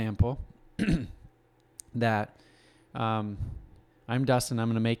 for example, that I'm Dustin. I'm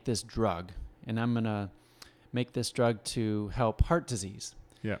going to make this drug, and I'm going to make this drug to help heart disease.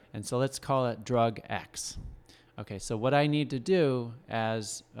 Yeah. And so let's call it drug X. Okay, so what I need to do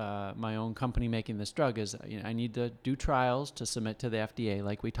as my own company making this drug is I need to do trials to submit to the FDA,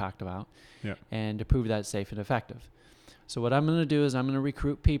 like we talked about, and to prove that it's safe and effective. So what I'm going to do is I'm going to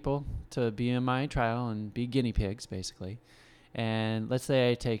recruit people to be in my trial and be guinea pigs, basically. And let's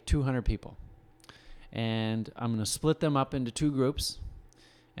say I take 200 people, and I'm going to split them up into two groups,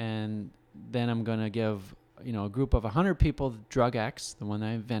 and then I'm going to give a group of 100 people drug X, the one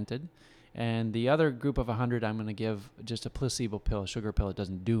I invented, and the other group of 100 I'm going to give just a placebo pill, a sugar pill. It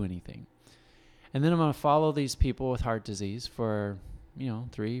doesn't do anything. And then I'm going to follow these people with heart disease for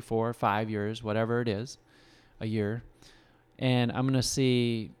 3, 4, 5 years, whatever it is, a year, and I'm going to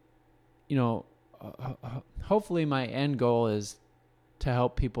see, hopefully my end goal is to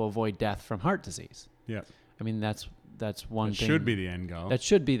help people avoid death from heart disease. Yeah. I mean, that's one thing. That should be the end goal. That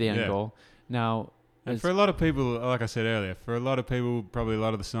should be the end goal. Now, and for a lot of people, like I said earlier, for a lot of people, probably a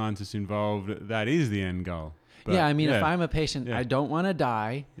lot of the scientists involved, that is the end goal. But I mean, if I'm a patient, I don't want to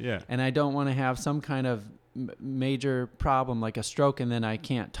die, Yeah. and I don't want to have some kind of major problem like a stroke, and then I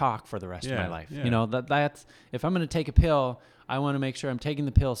can't talk for the rest of my life. Yeah. That's if I'm going to take a pill, I want to make sure I'm taking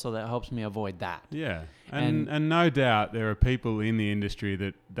the pill so that helps me avoid that. Yeah. And no doubt there are people in the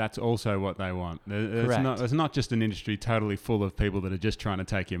industry that's also what they want. Correct. It's not just an industry totally full of people that are just trying to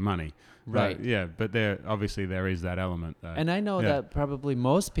take your money. Right. But there is that element though. And I know that probably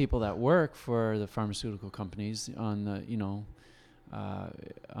most people that work for the pharmaceutical companies on the,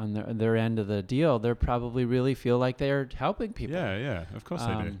 on their end of the deal, they probably really feel like they're helping people. Yeah, of course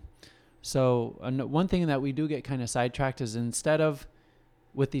they do. So one thing that we do get kind of sidetracked is instead of,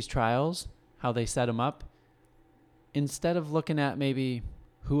 with these trials, how they set them up, instead of looking at maybe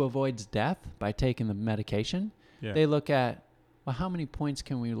who avoids death by taking the medication, they look at, well, how many points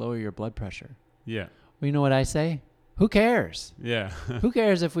can we lower your blood pressure? Yeah. Well, you know what I say? Who cares? Yeah. Who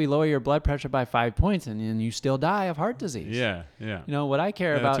cares if we lower your blood pressure by 5 points and you still die of heart disease? Yeah. What I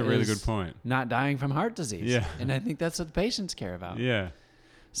care about that's a really is good point. not dying from heart disease. Yeah. And I think that's what the patients care about. Yeah.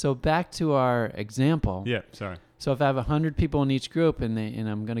 So back to our example. Yeah, sorry. So if I have 100 people in each group and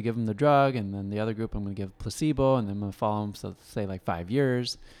I'm going to give them the drug, and then the other group I'm going to give placebo, and then I'm going to follow them, so say like 5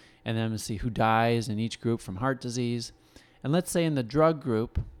 years, and then I'm going to see who dies in each group from heart disease. And let's say in the drug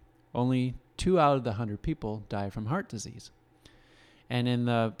group, only 2 out of the 100 people die from heart disease. And in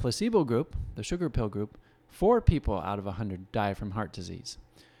the placebo group, the sugar pill group, 4 people out of 100 die from heart disease.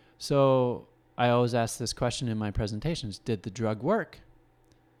 So I always ask this question in my presentations: did the drug work?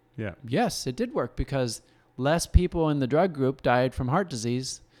 Yeah. Yes, it did work, because less people in the drug group died from heart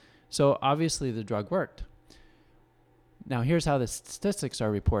disease. So obviously the drug worked. Now here's how the statistics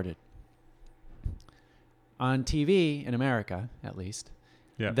are reported. On TV, in America at least,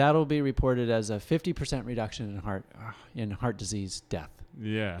 that'll be reported as a 50% reduction in heart disease death.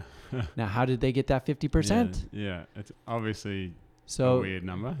 Yeah. Now, how did they get that 50%? Yeah. It's obviously so a weird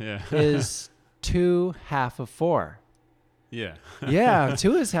number. Yeah. Is 2 half of 4? Yeah. Yeah,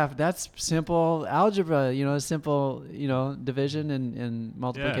 2 is half. That's simple algebra, simple, division and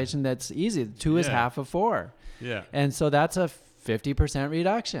multiplication. That's easy. 2 is half of 4. Yeah. And so that's a 50%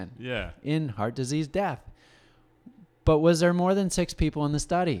 reduction in heart disease death. But was there more than 6 people in the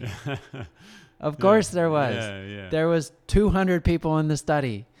study? Of course there was. Yeah. There was 200 people in the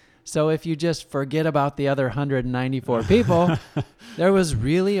study. So if you just forget about the other 194 people, there was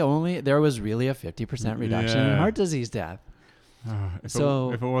really a 50% reduction in heart disease death. If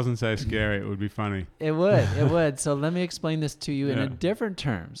So- it wasn't so scary, it would be funny. It would. So let me explain this to you in Yeah. a different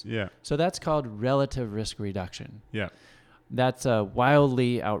terms. Yeah. So that's called relative risk reduction. Yeah. That's a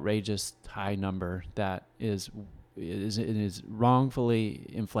wildly outrageous high number that is wrongfully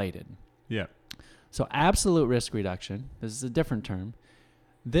inflated. Yeah. So absolute risk reduction, this is a different term.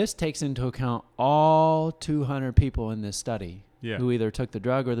 This takes into account all 200 people in this study Yeah. who either took the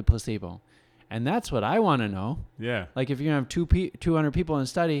drug or the placebo. And that's what I want to know. Yeah. Like if you have 200 people in a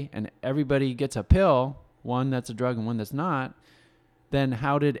study and everybody gets a pill, one that's a drug and one that's not, then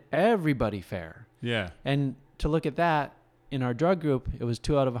how did everybody fare? Yeah. And to look at that, in our drug group, it was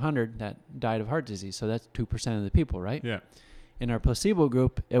 2 out of 100 that died of heart disease. So that's 2% of the people, right? Yeah. In our placebo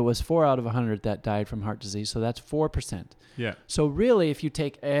group, it was 4 out of 100 that died from heart disease. So that's 4%. Yeah. So really, if you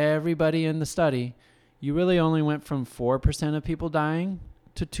take everybody in the study, you really only went from 4% of people dying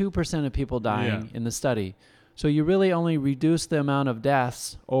to 2% of people dying in the study. So you really only reduce the amount of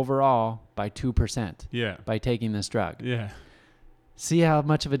deaths overall by 2% Yeah. by taking this drug. Yeah. See how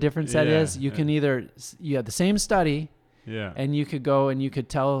much of a difference that Yeah, is? You yeah. can you have the same study, Yeah. and you could go and you could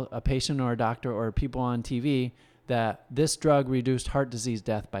tell a patient or a doctor or people on TV that this drug reduced heart disease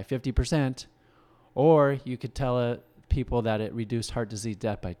death by 50%, or you could tell people that it reduced heart disease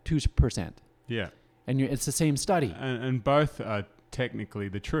death by 2%. Yeah. And it's the same study. And both are technically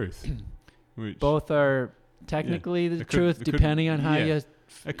the truth. Which Both are technically the It could- truth, it could- depending on how yeah. you.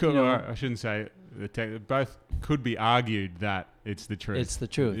 it could, you know, or I shouldn't say both could be argued that it's the truth. it's the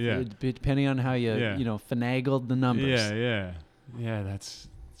truth. Yeah. Depending on how you Yeah. finagled the numbers. Yeah. That's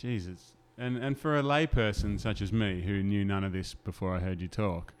Jesus. And for a layperson such as me, who knew none of this before I heard you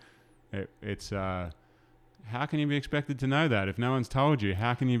talk, it's how can you be expected to know that if no one's told you?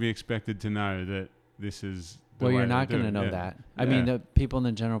 How can you be expected to know that this is? The Well, way you're they not do going to it? know Yeah. that. I mean, the people in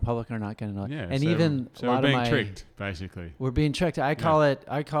the general public are not going to know. Yeah. And so even so a lot we're of being my tricked, basically. we're being tricked. I call it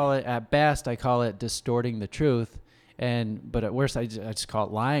at best I call it distorting the truth, but at worst I just call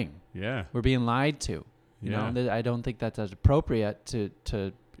it lying. Yeah. We're being lied to. You Yeah. know, I don't think that's as appropriate to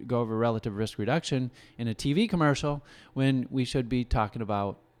go over relative risk reduction in a TV commercial when we should be talking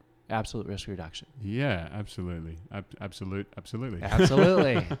about absolute risk reduction. Yeah, absolutely. Absolutely. Absolutely.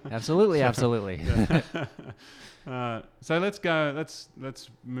 So let's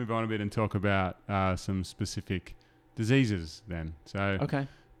move on a bit and talk about some specific diseases then. So, Okay.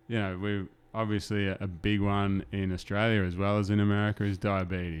 we obviously a big one in Australia as well as in America is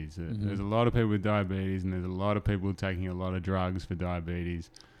diabetes. Mhm. There's a lot of people with diabetes and there's a lot of people taking a lot of drugs for diabetes.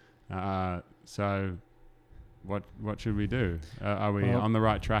 So what should we do? Are we Well- on the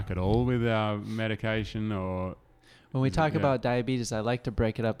right track at all with our medication or? When we Is it- talk yeah. about diabetes, I like to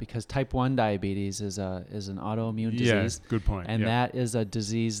break it up because type 1 diabetes is an autoimmune disease. Yeah, good point. And yeah. that is a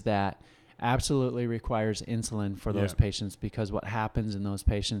disease that absolutely requires insulin for those Yeah. patients, because what happens in those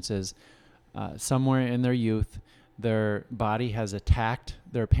patients is somewhere in their youth, their body has attacked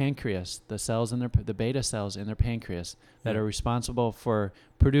their pancreas, the cells in the beta cells in their pancreas that Yeah. are responsible for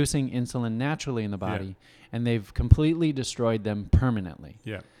producing insulin naturally in the Yeah. body, and they've completely destroyed them permanently.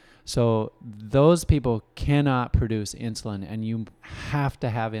 Yeah. So those people cannot produce insulin, and you have to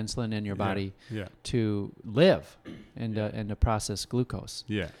have insulin in your body Yeah. to live and to process glucose.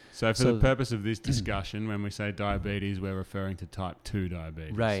 Yeah. So for So- the purpose of this discussion, when we say diabetes, we're referring to type 2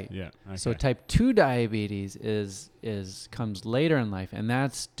 diabetes. Right. Yeah. Okay. So type 2 diabetes comes later in life, and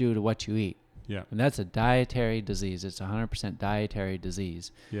that's due to what you eat. Yeah. And that's a dietary disease. It's 100% dietary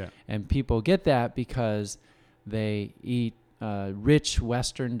disease. Yeah. And people get that because they eat a rich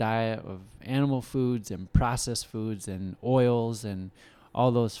Western diet of animal foods and processed foods and oils and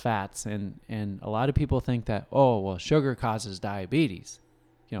all those fats. And a lot of people think that, sugar causes diabetes,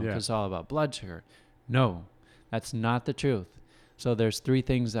 because Yeah. it's all about blood sugar. No, that's not the truth. So there's 3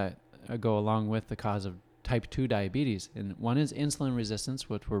 things that go along with the cause of type 2 diabetes. And one is insulin resistance,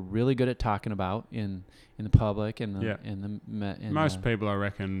 which we're really good at talking about in the public and Yeah. Most people, I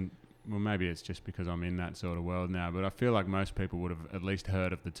reckon, well, maybe it's just because I'm in that sort of world now, but I feel like most people would have at least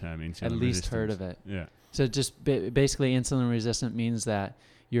heard of the term insulin at least heard resistance. of it. Yeah. So just basically insulin resistant means that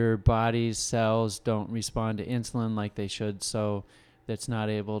your body's cells don't respond to insulin like they should, so that's not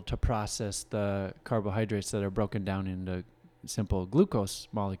able to process the carbohydrates that are broken down into simple glucose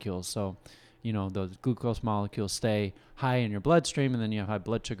molecules. So, those glucose molecules stay high in your bloodstream, and then you have high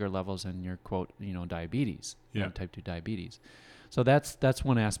blood sugar levels and your quote, diabetes, Yeah. type 2 diabetes. So that's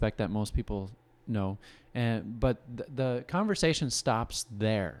one aspect that most people know. But the conversation stops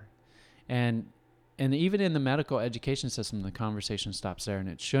there. And even in the medical education system, the conversation stops there, and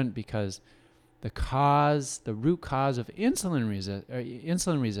it shouldn't, because the root cause of insulin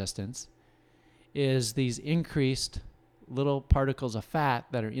resistance is these increased little particles of fat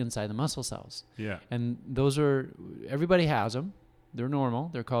that are inside the muscle cells. Yeah. And those are, everybody has them. They're normal.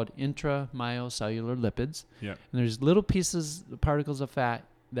 They're called intramyocellular lipids. Yeah. And there's little pieces, particles of fat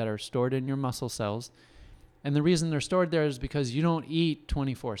that are stored in your muscle cells. And the reason they're stored there is because you don't eat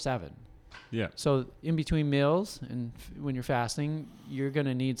 24/7. Yeah. So in between meals and when you're fasting, you're going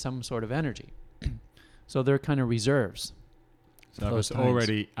to need some sort of energy. So they're kind of reserves. So if it's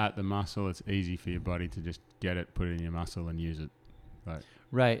already at the muscle, it's easy for your body to just get it, put it in your muscle, and use it.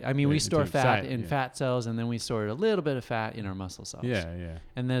 Right. I mean, we store fat in yeah. fat cells, and then we store a little bit of fat in our muscle cells. Yeah, yeah.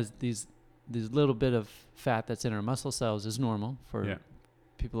 And there's these little bit of fat that's in our muscle cells is normal for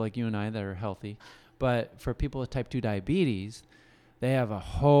people like you and I that are healthy. But for people with type 2 diabetes, they have a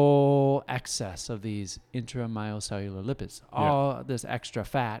whole excess of these intramyocellular lipids, all this extra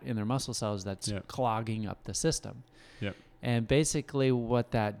fat in their muscle cells that's clogging up the system. Yep. And basically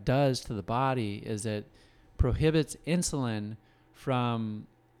what that does to the body is it prohibits insulin from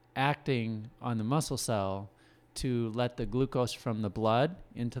acting on the muscle cell to let the glucose from the blood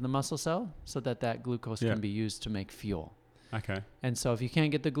into the muscle cell so that glucose can be used to make fuel. Okay. And so if you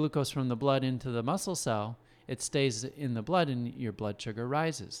can't get the glucose from the blood into the muscle cell, it stays in the blood and your blood sugar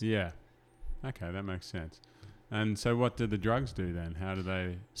rises. Yeah. Okay, that makes sense. And so what do the drugs do then? How do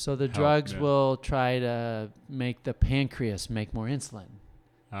they So the help? drugs will try to make the pancreas make more insulin.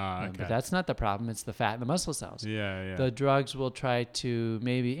 Okay. But that's not the problem. It's the fat in the muscle cells. Yeah, yeah. The drugs will try to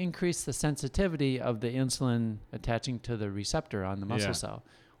maybe increase the sensitivity of the insulin attaching to the receptor on the muscle cell.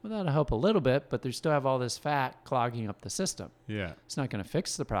 Well, that'll help a little bit, but they still have all this fat clogging up the system. Yeah. It's not going to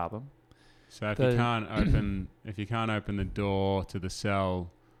fix the problem. So if you can't open the door to the cell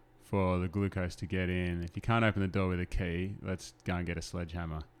for the glucose to get in, if you can't open the door with a key, let's go and get a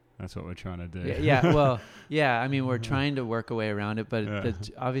sledgehammer. That's what we're trying to do. I mean, we're trying to work a way around it, but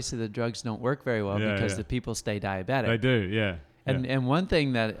obviously the drugs don't work very well because the people stay diabetic. They do, yeah. And one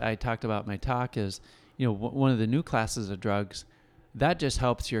thing that I talked about in my talk is, one of the new classes of drugs, that just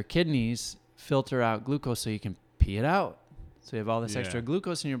helps your kidneys filter out glucose so you can pee it out. So you have all this extra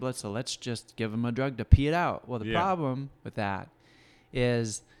glucose in your blood, so let's just give them a drug to pee it out. Well, the problem with that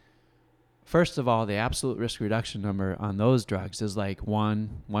is, first of all, the absolute risk reduction number on those drugs is like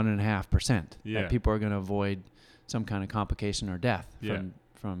 1.5%. Yeah. That people are going to avoid some kind of complication or death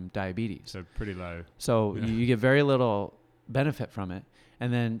from diabetes. So pretty low. So you get very little benefit from it.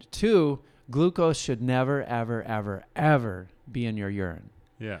 And then 2, glucose should never, ever, ever, ever be in your urine.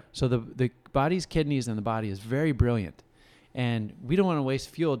 Yeah. So the body's kidneys and the body is very brilliant. And we don't want to waste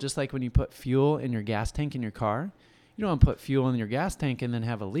fuel, just like when you put fuel in your gas tank in your car. You don't want to put fuel in your gas tank and then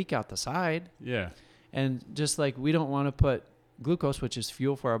have a leak out the side. Yeah. And just like we don't want to put glucose, which is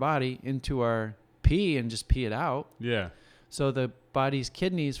fuel for our body, into our pee and just pee it out. Yeah. So the body's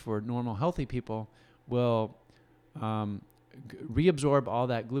kidneys for normal healthy people will reabsorb all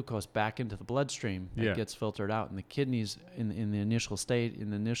that glucose back into the bloodstream that gets filtered out. And the kidneys in the initial state,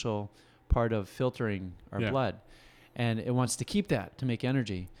 in the initial part of filtering our blood. And it wants to keep that to make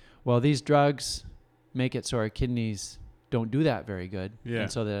energy. Well, these drugs make it so our kidneys don't do that very good. Yeah.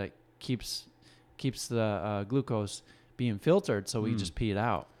 And so that it keeps the glucose being filtered, so we just pee it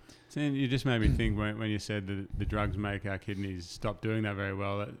out. See, you just made me think when you said that the drugs make our kidneys stop doing that very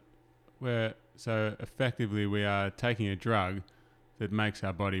well. So effectively we are taking a drug that makes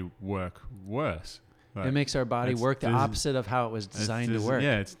our body work worse. Like, it makes our body work the opposite of how it was designed to work.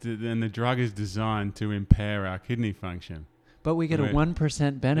 Yeah, and the drug is designed to impair our kidney function. But we get a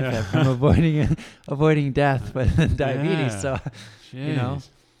 1% benefit from avoiding death with diabetes. So,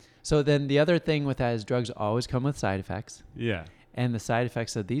 So then the other thing with that is drugs always come with side effects. Yeah. And the side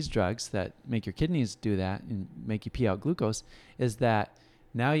effects of these drugs that make your kidneys do that and make you pee out glucose is that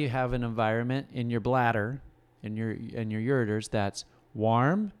now you have an environment in your bladder, in your ureters that's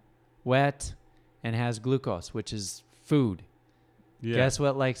warm, wet, and has glucose, which is food. Yeah. Guess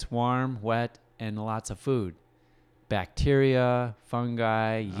what likes warm, wet, and lots of food? Bacteria,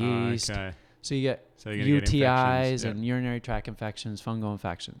 fungi, yeast. Okay. So you get UTIs and urinary tract infections, fungal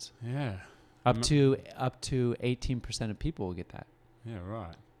infections. Yeah. Up to 18% of people will get that. Yeah,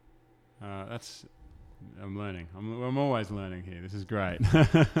 right. I'm learning. I'm always learning here. This is great.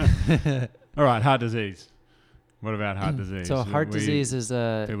 All right, heart disease. What about heart disease? So heart disease is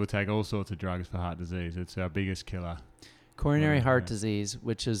people take all sorts of drugs for heart disease. It's our biggest killer. Coronary heart disease,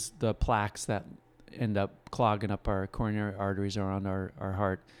 which is the plaques that end up clogging up our coronary arteries around our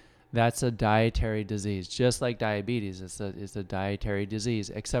heart. That's a dietary disease, just like diabetes. It's a dietary disease,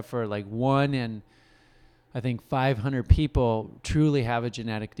 except for like 1 in, I think, 500 people truly have a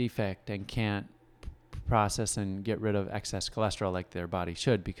genetic defect and can't process and get rid of excess cholesterol like their body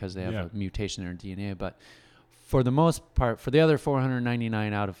should because they have a mutation in their DNA. But for the most part, for the other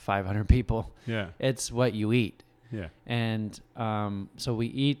 499 out of 500 people, Yeah. it's what you eat. Yeah. And so we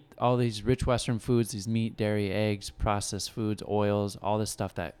eat all these rich Western foods, these meat, dairy, eggs, processed foods, oils, all this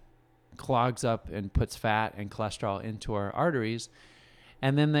stuff that clogs up and puts fat and cholesterol into our arteries.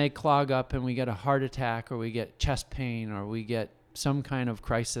 And then they clog up and we get a heart attack, or we get chest pain, or we get some kind of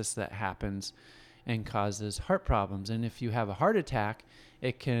crisis that happens and causes heart problems. And if you have a heart attack,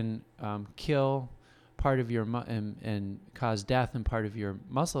 it can kill part of your and cause death in part of your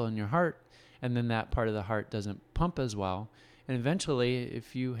muscle in your heart. And then that part of the heart doesn't pump as well. And eventually,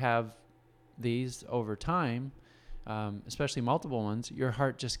 if you have these over time, especially multiple ones, your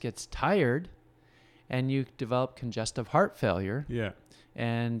heart just gets tired and you develop congestive heart failure. Yeah.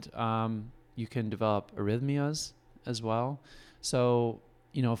 And you can develop arrhythmias as well. So,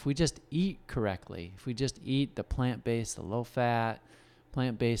 if we just eat correctly, if we just eat the plant-based, the low-fat,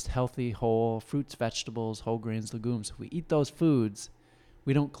 plant-based, healthy, whole fruits, vegetables, whole grains, legumes, if we eat those foods,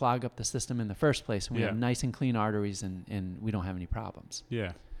 we don't clog up the system in the first place, and we have nice and clean arteries, and we don't have any problems.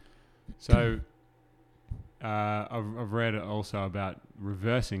 Yeah. So I've read also about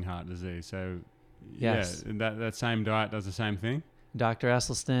reversing heart disease. So Yes. yeah, that same diet does the same thing. Dr.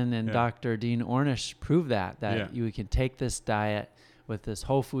 Esselstyn and Dr. Dean Ornish prove that you can take this diet with this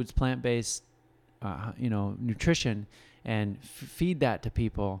whole foods, plant-based, nutrition, and feed that to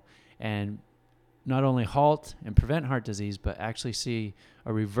people, and not only halt and prevent heart disease, but actually see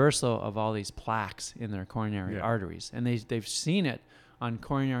a reversal of all these plaques in their coronary arteries. And they've seen it on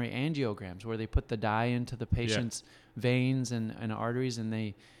coronary angiograms, where they put the dye into the patient's veins and arteries, and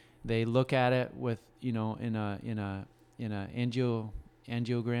they look at it with in a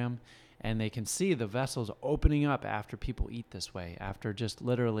angiogram, and they can see the vessels opening up after people eat this way, after just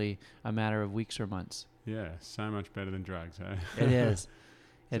literally a matter of weeks or months. Yeah, so much better than drugs. Eh? It is.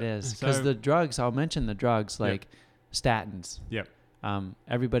 It is. Because the drugs, I'll mention the drugs like statins. Yep.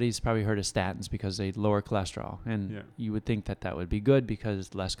 Everybody's probably heard of statins because they lower cholesterol. And you would think that would be good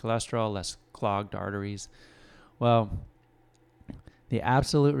because less cholesterol, less clogged arteries. Well, the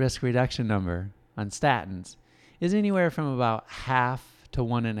absolute risk reduction number on statins is anywhere from about 0.5 to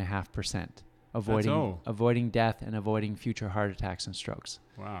 1.5% avoiding death and avoiding future heart attacks and strokes.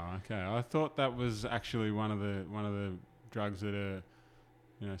 Wow. Okay. I thought that was actually one of the drugs that are,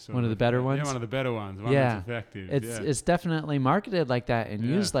 one of the better ones. Yeah, one of the better ones. One that's effective. It's definitely marketed like that and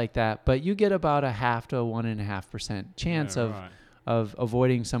used like that, but you get about 0.5 to 1.5% chance of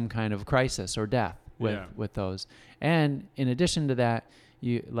avoiding some kind of crisis or death with those. And in addition to that,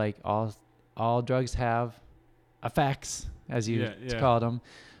 you like all drugs have effects, as you called them.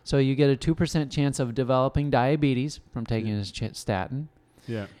 So you get a 2% chance of developing diabetes from taking a statin.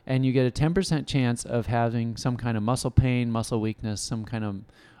 Yeah. And you get a 10% chance of having some kind of muscle pain, muscle weakness, some kind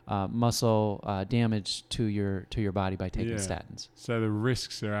of muscle damage to your body by taking statins. So the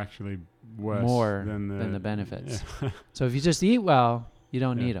risks are actually worse more than the benefits. Yeah. So if you just eat well, you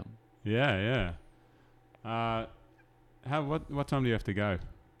don't need them. Yeah, yeah. What time do you have to go?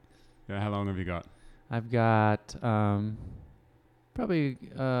 How long have you got? I've got probably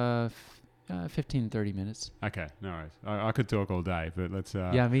 15, 30 minutes. Okay, no worries. I could talk all day, but let's...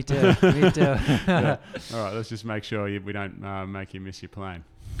 yeah, me too. Me too. All right, let's just make sure we don't make you miss your plane.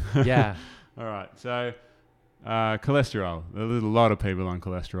 Yeah. All right, so cholesterol. There's a lot of people on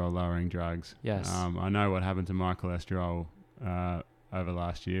cholesterol-lowering drugs. Yes. I know what happened to my cholesterol over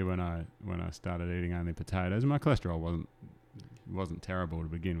last year when I started eating only potatoes. My cholesterol wasn't terrible to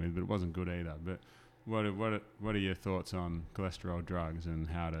begin with, but it wasn't good either. But what are your thoughts on cholesterol drugs and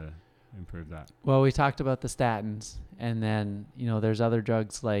how to improve that? Well, we talked about the statins, and then there's other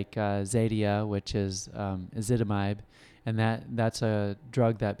drugs like Zetia, which is ezetimibe, and that's a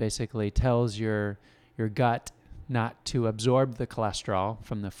drug that basically tells your gut not to absorb the cholesterol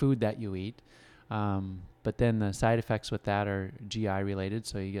from the food that you eat. But then the side effects with that are GI related,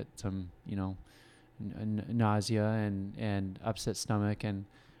 so you get some nausea and upset stomach and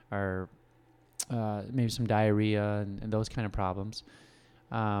maybe some diarrhea and those kind of problems.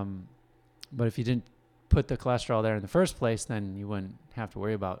 But if you didn't put the cholesterol there in the first place, then you wouldn't have to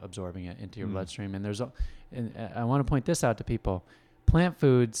worry about absorbing it into your bloodstream. And I want to point this out to people. Plant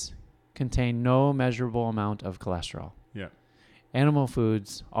foods contain no measurable amount of cholesterol. Yeah. Animal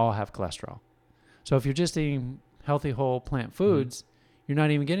foods all have cholesterol. So if you're just eating healthy whole plant foods, you're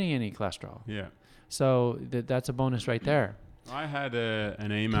not even getting any cholesterol. Yeah. So that's a bonus right there. I had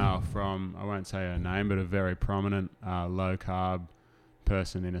an email from, I won't say her name, but a very prominent low-carb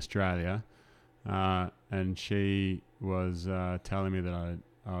person in Australia. And she was telling me that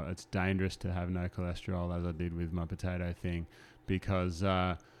it's dangerous to have no cholesterol, as I did with my potato thing, because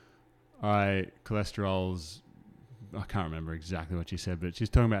cholesterol's I can't remember exactly what she said, but she's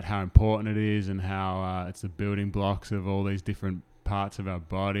talking about how important it is and how it's the building blocks of all these different parts of our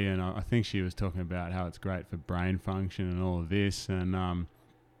body. And I think she was talking about how it's great for brain function and all of this. And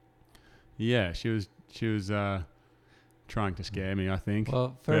yeah, she was trying to scare me, I think.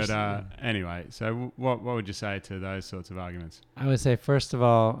 Well, first, but anyway, so what would you say to those sorts of arguments? I would say, first of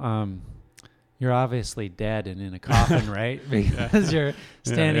all, you're obviously dead and in a coffin, right? Because you're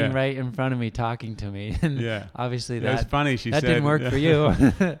standing right in front of me talking to me. And obviously it was funny. She said, didn't work for you.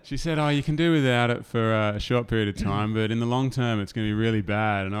 She said, oh, you can do without it for a short period of time, but in the long term, it's going to be really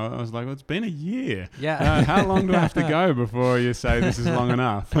bad. And I was like, well, it's been a year. Yeah. How long do I have to go before you say this is long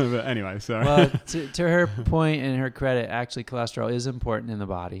enough? But anyway, so. Well, to her point and her credit, actually, cholesterol is important in the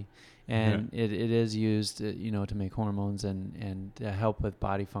body. And it is used, to make hormones and help with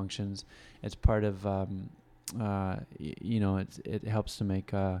body functions. It's part of, it helps to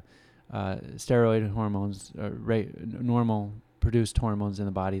make steroid hormones, normal produced hormones in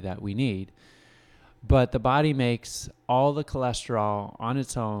the body that we need. But the body makes all the cholesterol on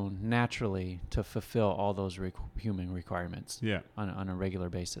its own naturally to fulfill all those human requirements on a regular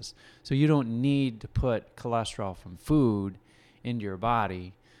basis. So you don't need to put cholesterol from food into your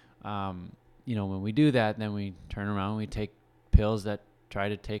body. When we do that, then we turn around and we take pills that try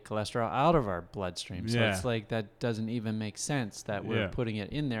to take cholesterol out of our bloodstream. So it's like that doesn't even make sense that we're putting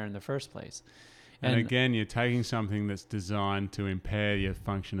it in there in the first place. And again, you're taking something that's designed to impair your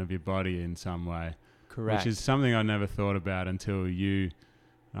function of your body in some way. Correct. Which is something I never thought about until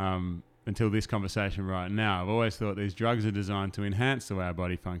this conversation right now. I've always thought these drugs are designed to enhance the way our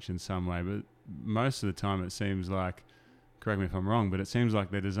body functions some way, but most of the time it seems like, correct me if I'm wrong, but it seems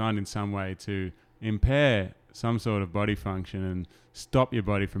like they're designed in some way to impair some sort of body function and stop your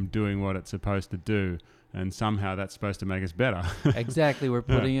body from doing what it's supposed to do. And somehow that's supposed to make us better. Exactly. We're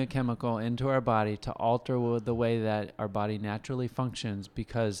putting a chemical into our body to alter the way that our body naturally functions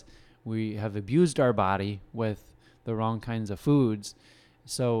because we have abused our body with the wrong kinds of foods.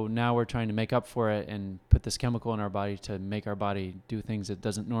 So now we're trying to make up for it and put this chemical in our body to make our body do things it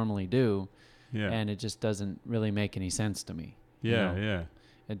doesn't normally do. Yeah. And it just doesn't really make any sense to me. Yeah.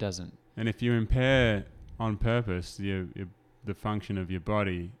 It doesn't. And if you impair on purpose the function of your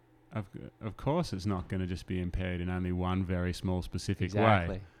body, of course it's not going to just be impaired in only one very small specific way.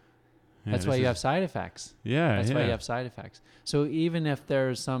 Yeah, that's why you have side effects. That's why you have side effects. So even if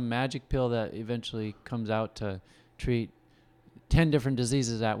there's some magic pill that eventually comes out to treat 10 different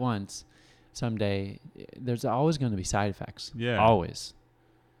diseases at once, someday there's always going to be side effects. Yeah. Always.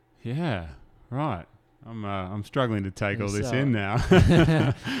 Yeah. Right. I'm struggling to take all this in now.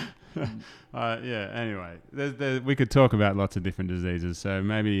 Anyway, we could talk about lots of different diseases. So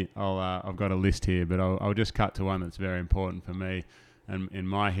maybe I've got a list here, but I'll just cut to one that's very important for me and in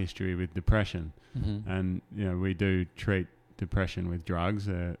my history with depression. Mm-hmm. And we do treat depression with drugs.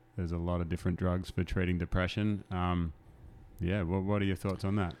 There's a lot of different drugs for treating depression. What are your thoughts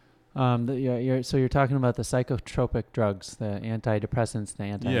on that? So you're talking about the psychotropic drugs, the antidepressants, the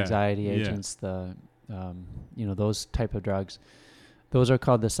anti-anxiety agents, those type of drugs. Those are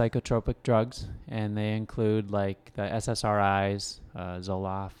called the psychotropic drugs, and they include like the SSRIs,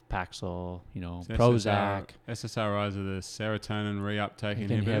 Zoloft, Paxil, Prozac. SSRIs are the serotonin reuptake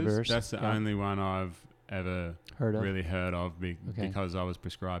inhibitors. That's the only one I've ever really heard of because I was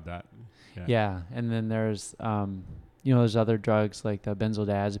prescribed that. Yeah, and then there's there's other drugs like the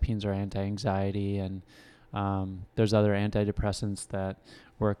benzodiazepines are anti-anxiety, and there's other antidepressants that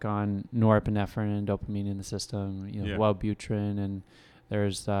work on norepinephrine and dopamine in the system, Wellbutrin, and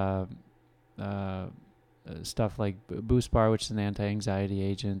there's stuff like Buspar, which is an anti-anxiety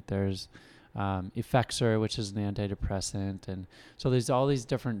agent. There's Effexor, which is an antidepressant. And so there's all these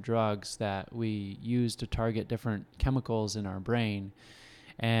different drugs that we use to target different chemicals in our brain.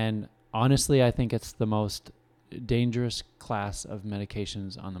 And honestly, I think it's the most dangerous class of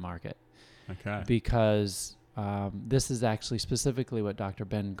medications on the market. Okay. Because this is actually specifically what Dr.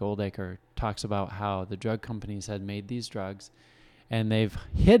 Ben Goldacre talks about, how the drug companies had made these drugs and they've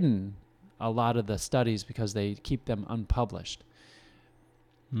hidden a lot of the studies because they keep them unpublished.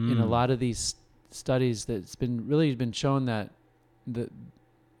 In a lot of these studies, that's been shown that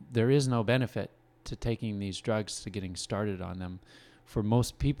there is no benefit to taking these drugs, to getting started on them for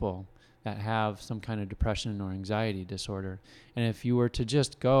most people that have some kind of depression or anxiety disorder. And if you were to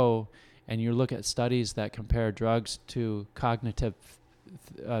just go and you look at studies that compare drugs to cognitive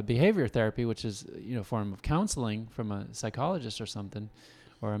behavior therapy, which is a form of counseling from a psychologist or something,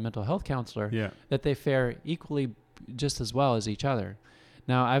 or a mental health counselor, that they fare equally just as well as each other.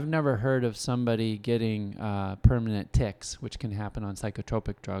 Now, I've never heard of somebody getting permanent tics, which can happen on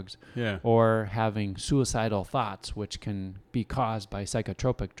psychotropic drugs, Yeah. or having suicidal thoughts, which can be caused by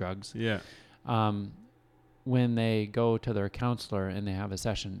psychotropic drugs, Yeah. when they go to their counselor and they have a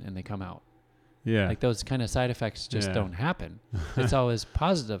session and they come out. Yeah. Like those kind of side effects just Yeah. don't happen. It's always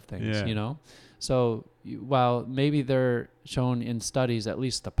positive things, Yeah. you know? So while maybe they're shown in studies, at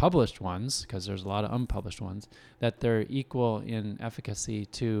least the published ones, because there's a lot of unpublished ones, that they're equal in efficacy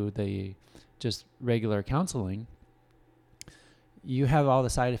to the just regular counseling, you have all the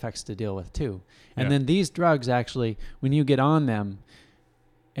side effects to deal with too. And Yeah. then these drugs actually, when you get on them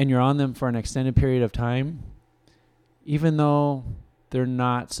and you're on them for an extended period of time, even though they're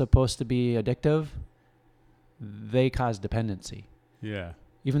not supposed to be addictive, they cause dependency. Yeah.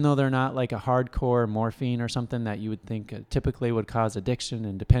 Even though they're not like a hardcore morphine or something that you would think typically would cause addiction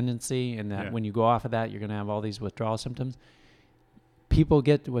and dependency, and that when you go off of that, you're going to have all these withdrawal symptoms. People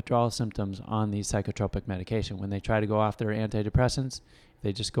get withdrawal symptoms on these psychotropic medication. When they try to go off their antidepressants,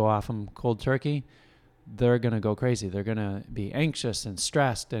 they just go off them cold turkey, they're going to go crazy. They're going to be anxious and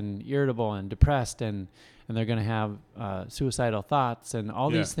stressed and irritable and depressed, and they're going to have suicidal thoughts, and all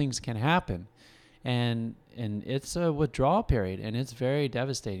these things can happen. And it's a withdrawal period, and it's very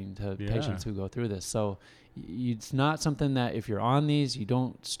devastating to patients who go through this. So it's not something that if you're on these, you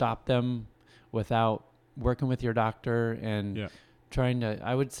don't stop them without working with your doctor and trying to,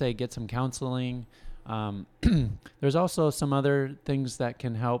 I would say, get some counseling. There's also some other things that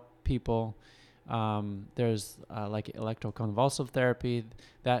can help people. There's like electroconvulsive therapy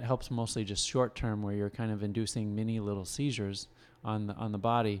that helps mostly just short term, where you're kind of inducing mini little seizures on the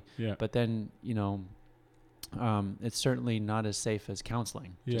body. Yeah. But then, it's certainly not as safe as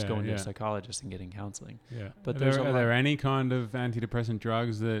counseling. Just going to a psychologist and getting counseling. Yeah. But are there any kind of antidepressant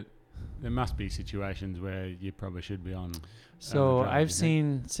drugs that there must be situations where you probably should be on? So I've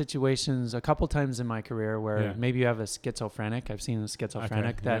seen situations a couple times in my career where maybe you have a schizophrenic. I've seen a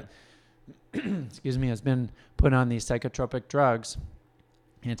schizophrenic that excuse me, has been put on these psychotropic drugs,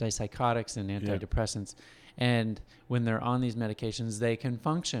 antipsychotics and antidepressants. And when they're on these medications, they can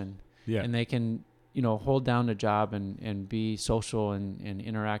function and they can, hold down a job and be social and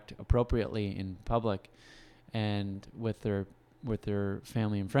interact appropriately in public and with their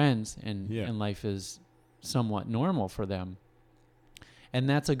family and friends, and life is somewhat normal for them. And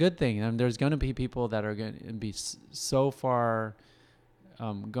that's a good thing. And there's going to be people that are going to be so far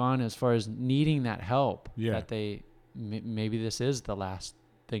gone as far as needing that help that they maybe this is the last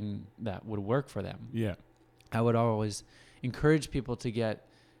thing that would work for them. Yeah, I would always encourage people to get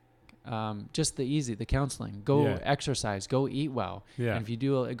just the counseling. Go exercise. Go eat well. Yeah. And if you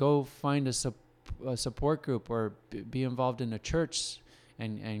do, go find a support group, or be involved in a church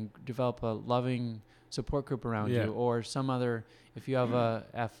and develop a loving support group around you, or some other. If you have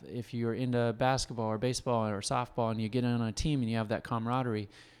if you're into basketball or baseball or softball and you get on a team and you have that camaraderie,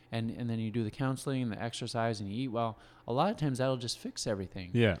 and then you do the counseling and the exercise and you eat well, a lot of times that'll just fix everything.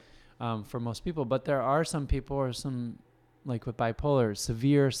 Yeah. For most people. But there are some people, or some, like with bipolar,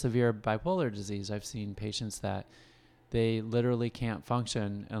 severe bipolar disease, I've seen patients that they literally can't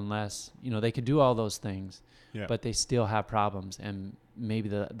function unless, they could do all those things, but they still have problems. And maybe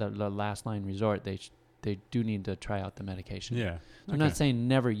the last line resort, they do need to try out the medication. Yeah. So I'm not saying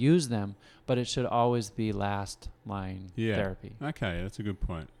never use them, but it should always be last line therapy. Okay, that's a good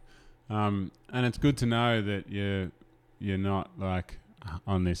point. And it's good to know that you're not like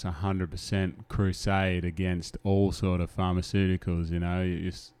on this 100% crusade against all sort of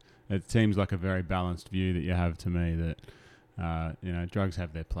pharmaceuticals. It seems like a very balanced view that you have to me, that drugs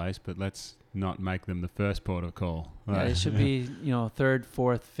have their place, but let's not make them the first port of call. Yeah, it should be third,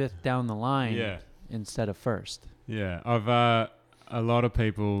 fourth, fifth down the line. Yeah. Instead of first. Yeah. I've a lot of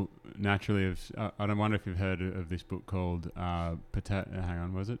people naturally have, I don't wonder if you've heard of this book called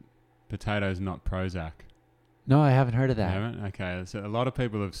Potatoes Not Prozac. No, I haven't heard of that. You haven't? Okay. So a lot of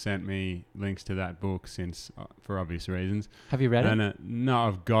people have sent me links to that book since, for obvious reasons. Have you read it? No,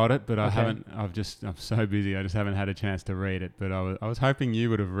 I've got it, but I haven't. I'm so busy. I just haven't had a chance to read it. But I was hoping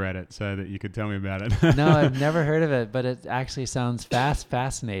you would have read it so that you could tell me about it. No, I've never heard of it, but it actually sounds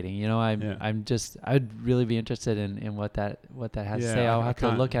fascinating. I'd really be interested in what that has to say. I'll have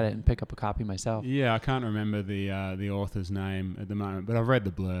to look at it and pick up a copy myself. Yeah, I can't remember the author's name at the moment, but I've read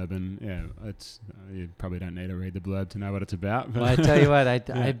the blurb, and you probably don't need to read the blurb to know what it's about. Well, I tell you what,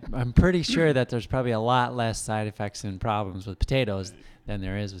 I'm pretty sure that there's probably a lot less side effects and problems with potatoes than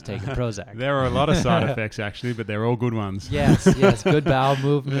there is with taking Prozac. There are a lot of side effects actually, but they're all good ones. Yes, good bowel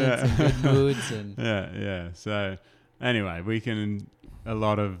movements and good moods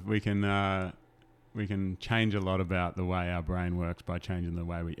we can change a lot about the way our brain works by changing the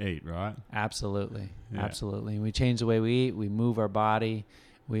way we eat, right? Absolutely. Yeah. Absolutely. We change the way we eat, we move our body.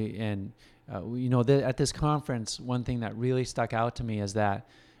 At this conference, one thing that really stuck out to me is that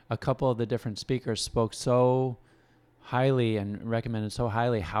a couple of the different speakers spoke so highly and recommended so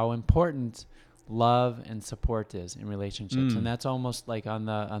highly how important love and support is in relationships. And that's almost like on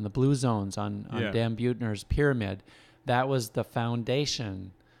the blue zones on Dan Buettner's pyramid. That was the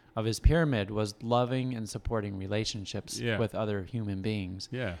foundation of his pyramid, was loving and supporting relationships with other human beings.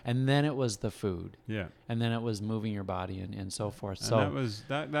 Yeah. And then it was the food. Yeah. And then it was moving your body and so forth. And So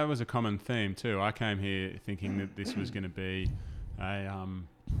that was a common theme too. I came here thinking that this was going to be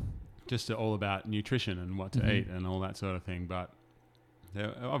just all about nutrition and what to eat and all that sort of thing. But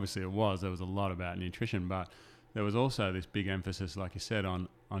there was a lot about nutrition, but there was also this big emphasis, like you said, on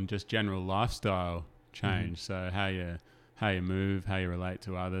just general lifestyle change. So how you move, how you relate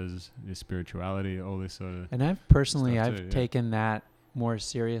to others, your spirituality, all this sort of. And I've personally, stuff I've too, taken that more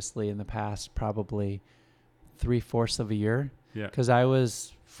seriously in the past, probably 3/4 of a year. Yeah. Because I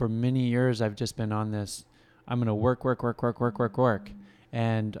was, for many years, I've just been on this, I'm going to work.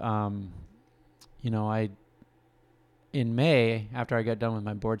 And, in May, after I got done with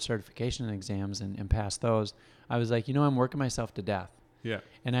my board certification exams and passed those, I was like, I'm working myself to death. Yeah.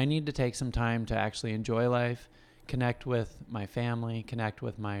 And I need to take some time to actually enjoy life, connect with my family, connect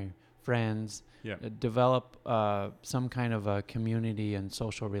with my friends, develop some kind of a community and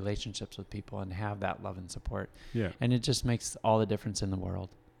social relationships with people and have that love and support. Yeah. And it just makes all the difference in the world.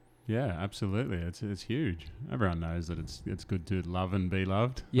 Yeah, absolutely. It's huge. Everyone knows that it's good to love and be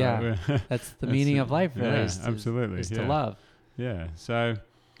loved. Yeah, that's the meaning of life, really. Yeah, absolutely. Is to love. Yeah. So,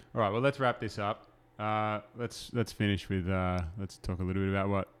 all right. Well, let's wrap this up. Let's finish with let's talk a little bit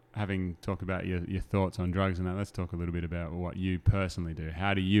about having talked about your thoughts on drugs and that. Let's talk a little bit about what you personally do.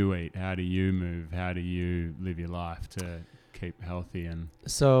 How do you eat? How do you move? How do you live your life to keep healthy? And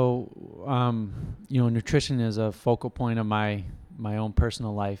so, nutrition is a focal point of my own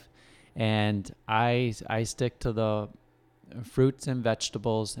personal life. And I stick to the fruits and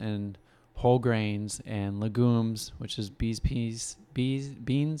vegetables and whole grains and legumes, which is beans,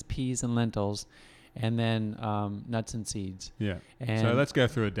 peas, and lentils, and then nuts and seeds. Yeah. And so let's go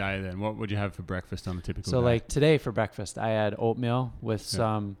through a day then. What would you have for breakfast on a typical day? So like today for breakfast, I had oatmeal with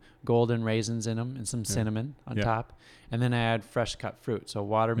some golden raisins in them and some cinnamon on top. And then I had fresh cut fruit. So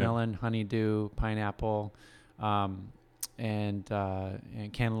watermelon, honeydew, pineapple, and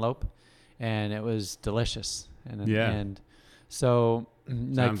cantaloupe. And it was delicious. And so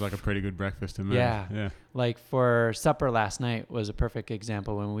sounds like a pretty good breakfast to me. Yeah. Like for supper last night was a perfect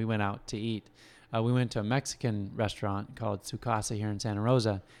example when we went out to eat. We went to a Mexican restaurant called Su Casa here in Santa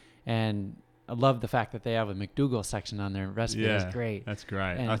Rosa. And I love the fact that they have a McDougall section on their recipe. Yeah, It's great. That's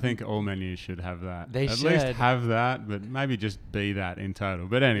great. And I think all menus should have that. They At should. least have that, but maybe just be that in total.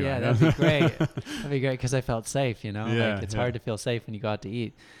 But anyway. Yeah, that'd be great. That'd be great because I felt safe, Yeah, like it's hard to feel safe when you go out to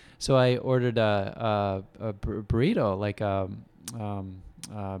eat. So I ordered a burrito, like a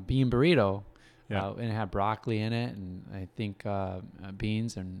bean burrito, and it had broccoli in it, and I think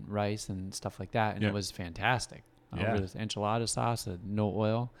beans and rice and stuff like that, and it was fantastic. Over this enchilada sauce, no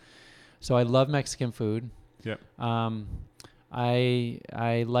oil. So I love Mexican food. Yep.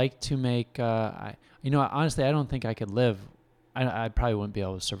 I like to make. Honestly, I don't think I could live. I probably wouldn't be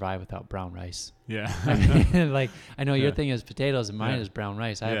able to survive without brown rice. Yeah. I know your thing is potatoes and mine is brown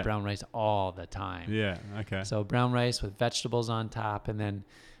rice. I Yeah. have brown rice all the time. Yeah. Okay. So brown rice with vegetables on top, and then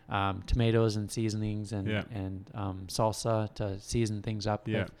tomatoes and seasonings and salsa to season things up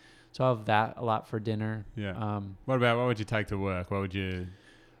with. So I'll have that a lot for dinner. Yeah. What would you take to work? What would you...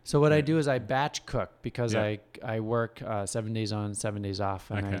 So what I do is I batch cook because I work 7 days on, 7 days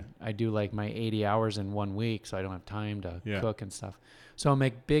off, and I do like my 80 hours in 1 week, so I don't have time to cook and stuff. So I'll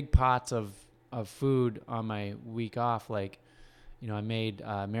make big pots of food on my week off. Like, I made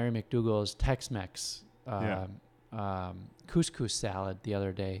Mary McDougall's Tex-Mex couscous salad the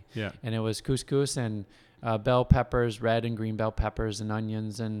other day. Yeah. And it was couscous and bell peppers, red and green bell peppers and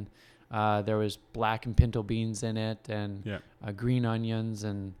onions, and there was black and pinto beans in it, and green onions,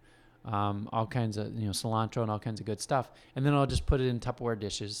 and all kinds of cilantro and all kinds of good stuff. And then I'll just put it in Tupperware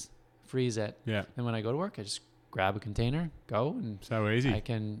dishes, freeze it. Yeah. And when I go to work, I just grab a container, go, and so easy. I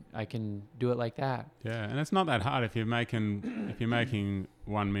can do it like that. Yeah, and it's not that hard if you're making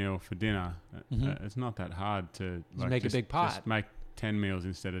one meal for dinner. It's not that hard to make a big pot. Just make 10 meals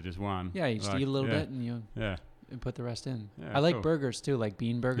instead of just one. Yeah, you just eat a little bit and you put the rest in. Yeah, I like burgers too, like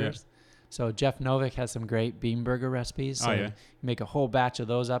bean burgers. Yeah. So Jeff Novick has some great bean burger recipes. So you make a whole batch of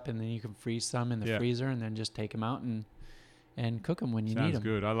those up, and then you can freeze some in the freezer, and then just take them out and and cook them when you need Sounds them.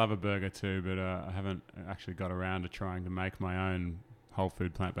 good. I love a burger too, but I haven't actually got around to trying to make my own whole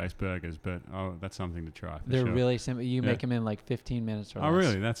food plant-based burgers, but that's something to try. They're sure. really simple. You Yeah. make them in like 15 minutes or less. Oh,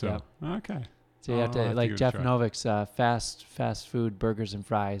 really? That's Yeah. all. Okay. So you have I'll to, have like give it a Jeff try. Novick's fast food burgers and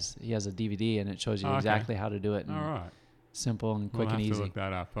fries. He has a DVD and it shows you Oh, okay. exactly how to do it. All And right. simple and quick We'll have and to easy. look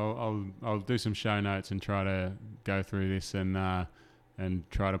that up. I'll do some show notes and try to go through this and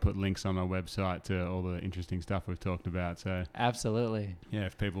try to put links on our website to all the interesting stuff we've talked about. So Absolutely. yeah,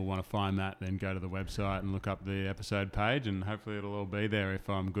 if people want to find that, then go to the website and look up the episode page, and hopefully it'll all be there if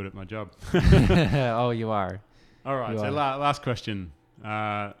I'm good at my job. Oh, you are. All right. You So are. last question.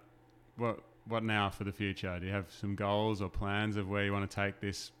 What now for the future? Do you have some goals or plans of where you want to take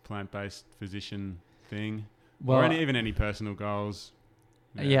this plant-based physician thing, Well, or even any personal goals?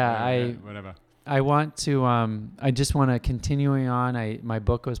 Whatever. I want to. I just want to continuing on. My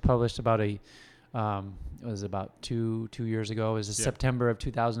book was published it was about two years ago. It was Yeah. September of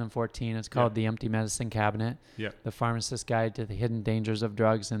 2014. It's called Yeah. The Empty Medicine Cabinet. Yep. The Pharmacist's Guide to the Hidden Dangers of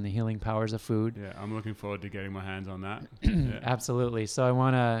Drugs and the Healing Powers of Food. Yeah, I'm looking forward to getting my hands on that. Yeah. Absolutely. So I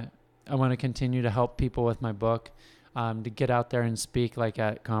want to continue to help people with my book, to get out there and speak like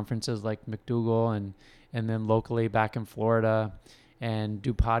at conferences like McDougall and then locally back in Florida, and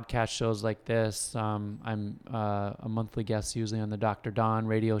do podcast shows like this. I'm a monthly guest usually on the Dr. Don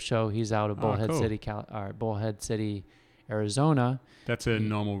radio show. He's out of Bullhead cool. Bullhead City, Arizona. That's a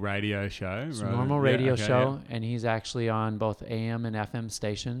normal radio show. It's a rather- normal yeah, radio okay, show, and he's actually on both AM and FM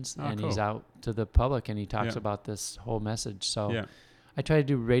stations, Oh, and he's cool. out to the public, and he talks Yeah. about this whole message. So Yeah. I try to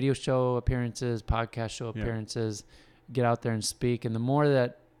do radio show appearances, podcast show Yeah. appearances, get out there and speak. And the more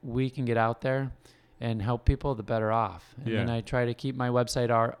that we can get out there and help people, the better off. And then Yeah. I try to keep my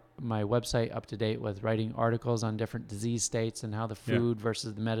website up to date with writing articles on different disease states and how the Yeah. food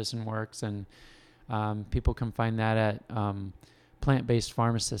versus the medicine works. And people can find that at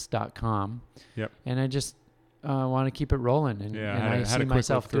plantbasedpharmacist.com. Yep. And I just want to keep it rolling. And, Yeah. and had I a see quick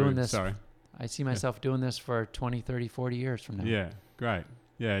myself look through. doing this. Sorry. I see myself doing this for 20, 30, 40 years from now. Yeah. Great.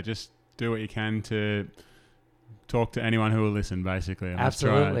 Yeah. Just do what you can to talk to anyone who will listen, basically. And let's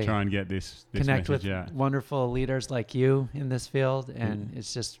Absolutely. try and get this Connect message with out. wonderful leaders like you in this field, and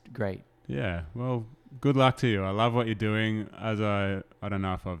it's just great. Yeah. Well, good luck to you. I love what you're doing. As I don't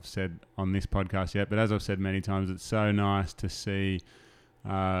know if I've said on this podcast yet, but as I've said many times, it's so nice to see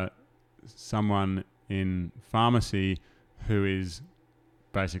someone in pharmacy who is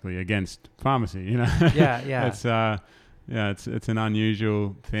basically against pharmacy, you know. Yeah. It's an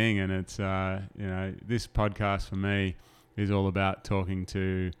unusual thing, and it's this podcast for me is all about talking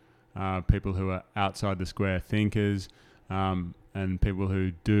to people who are outside the square thinkers, and people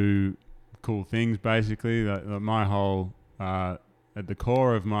who do cool things. Basically, my whole at the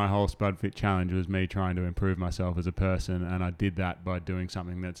core of my whole Spud Fit challenge was me trying to improve myself as a person, and I did that by doing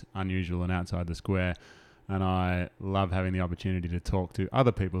something that's unusual and outside the square. And I love having the opportunity to talk to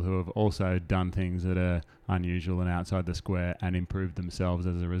other people who have also done things that are unusual and outside the square and improved themselves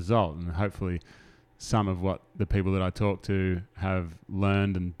as a result. And hopefully some of what the people that I talk to have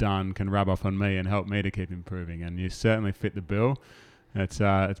learned and done can rub off on me and help me to keep improving. And you certainly fit the bill. It's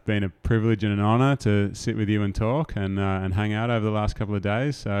been a privilege and an honor to sit with you and talk and hang out over the last couple of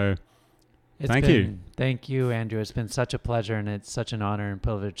days. So thank you. Thank you, Andrew. It's been such a pleasure, and it's such an honor and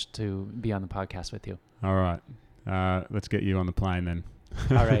privilege to be on the podcast with you. All right. Let's get you on the plane then.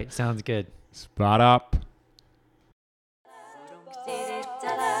 All right. Sounds good. Spud up.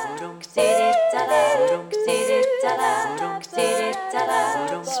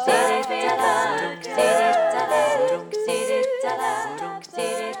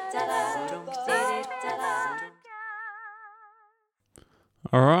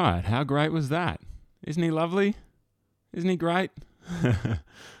 All right. How great was that? Isn't he lovely? Isn't he great?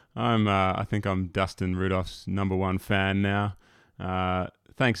 I think I'm Dustin Rudolph's #1 fan now.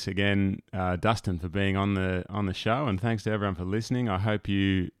 Thanks again, Dustin, for being on the show, and thanks to everyone for listening. I hope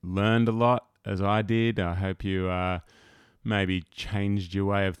you learned a lot, as I did. I hope you maybe changed your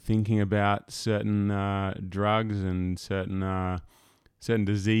way of thinking about certain drugs and certain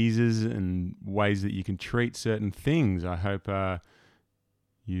diseases and ways that you can treat certain things. I hope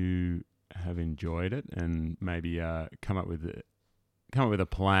you have enjoyed it and maybe come up with a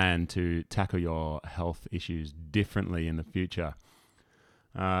plan to tackle your health issues differently in the future.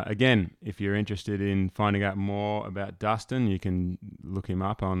 Again, if you're interested in finding out more about Dustin, you can look him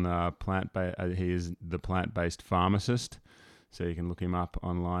up on he is the Plant-Based Pharmacist. So you can look him up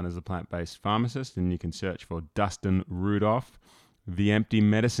online as the Plant-Based Pharmacist, and you can search for Dustin Rudolph, The Empty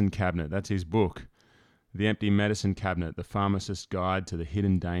Medicine Cabinet. That's his book. The Empty Medicine Cabinet, The Pharmacist's Guide to the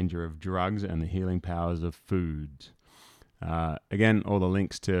Hidden Danger of Drugs and the Healing Powers of Foods. Again, all the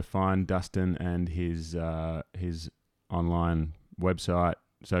links to find Dustin and his online website,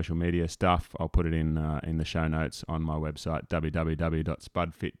 social media stuff, I'll put it in the show notes on my website,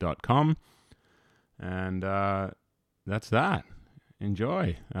 www.spudfit.com. And that's that.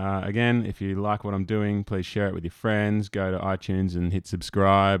 Enjoy. Again, if you like what I'm doing, please share it with your friends. Go to iTunes and hit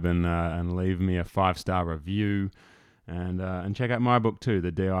subscribe and leave me a 5-star review. And check out my book too,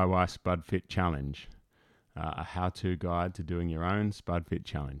 The DIY Spud Fit Challenge, a how-to guide to doing your own Spud Fit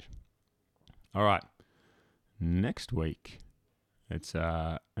Challenge. All right. Next week, it's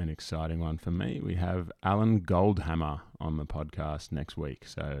an exciting one for me. We have Alan Goldhammer on the podcast next week.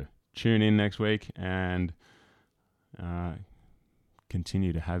 So tune in next week and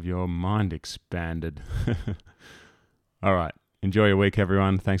continue to have your mind expanded. All right. Enjoy your week,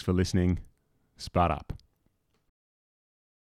 everyone. Thanks for listening. Spud up.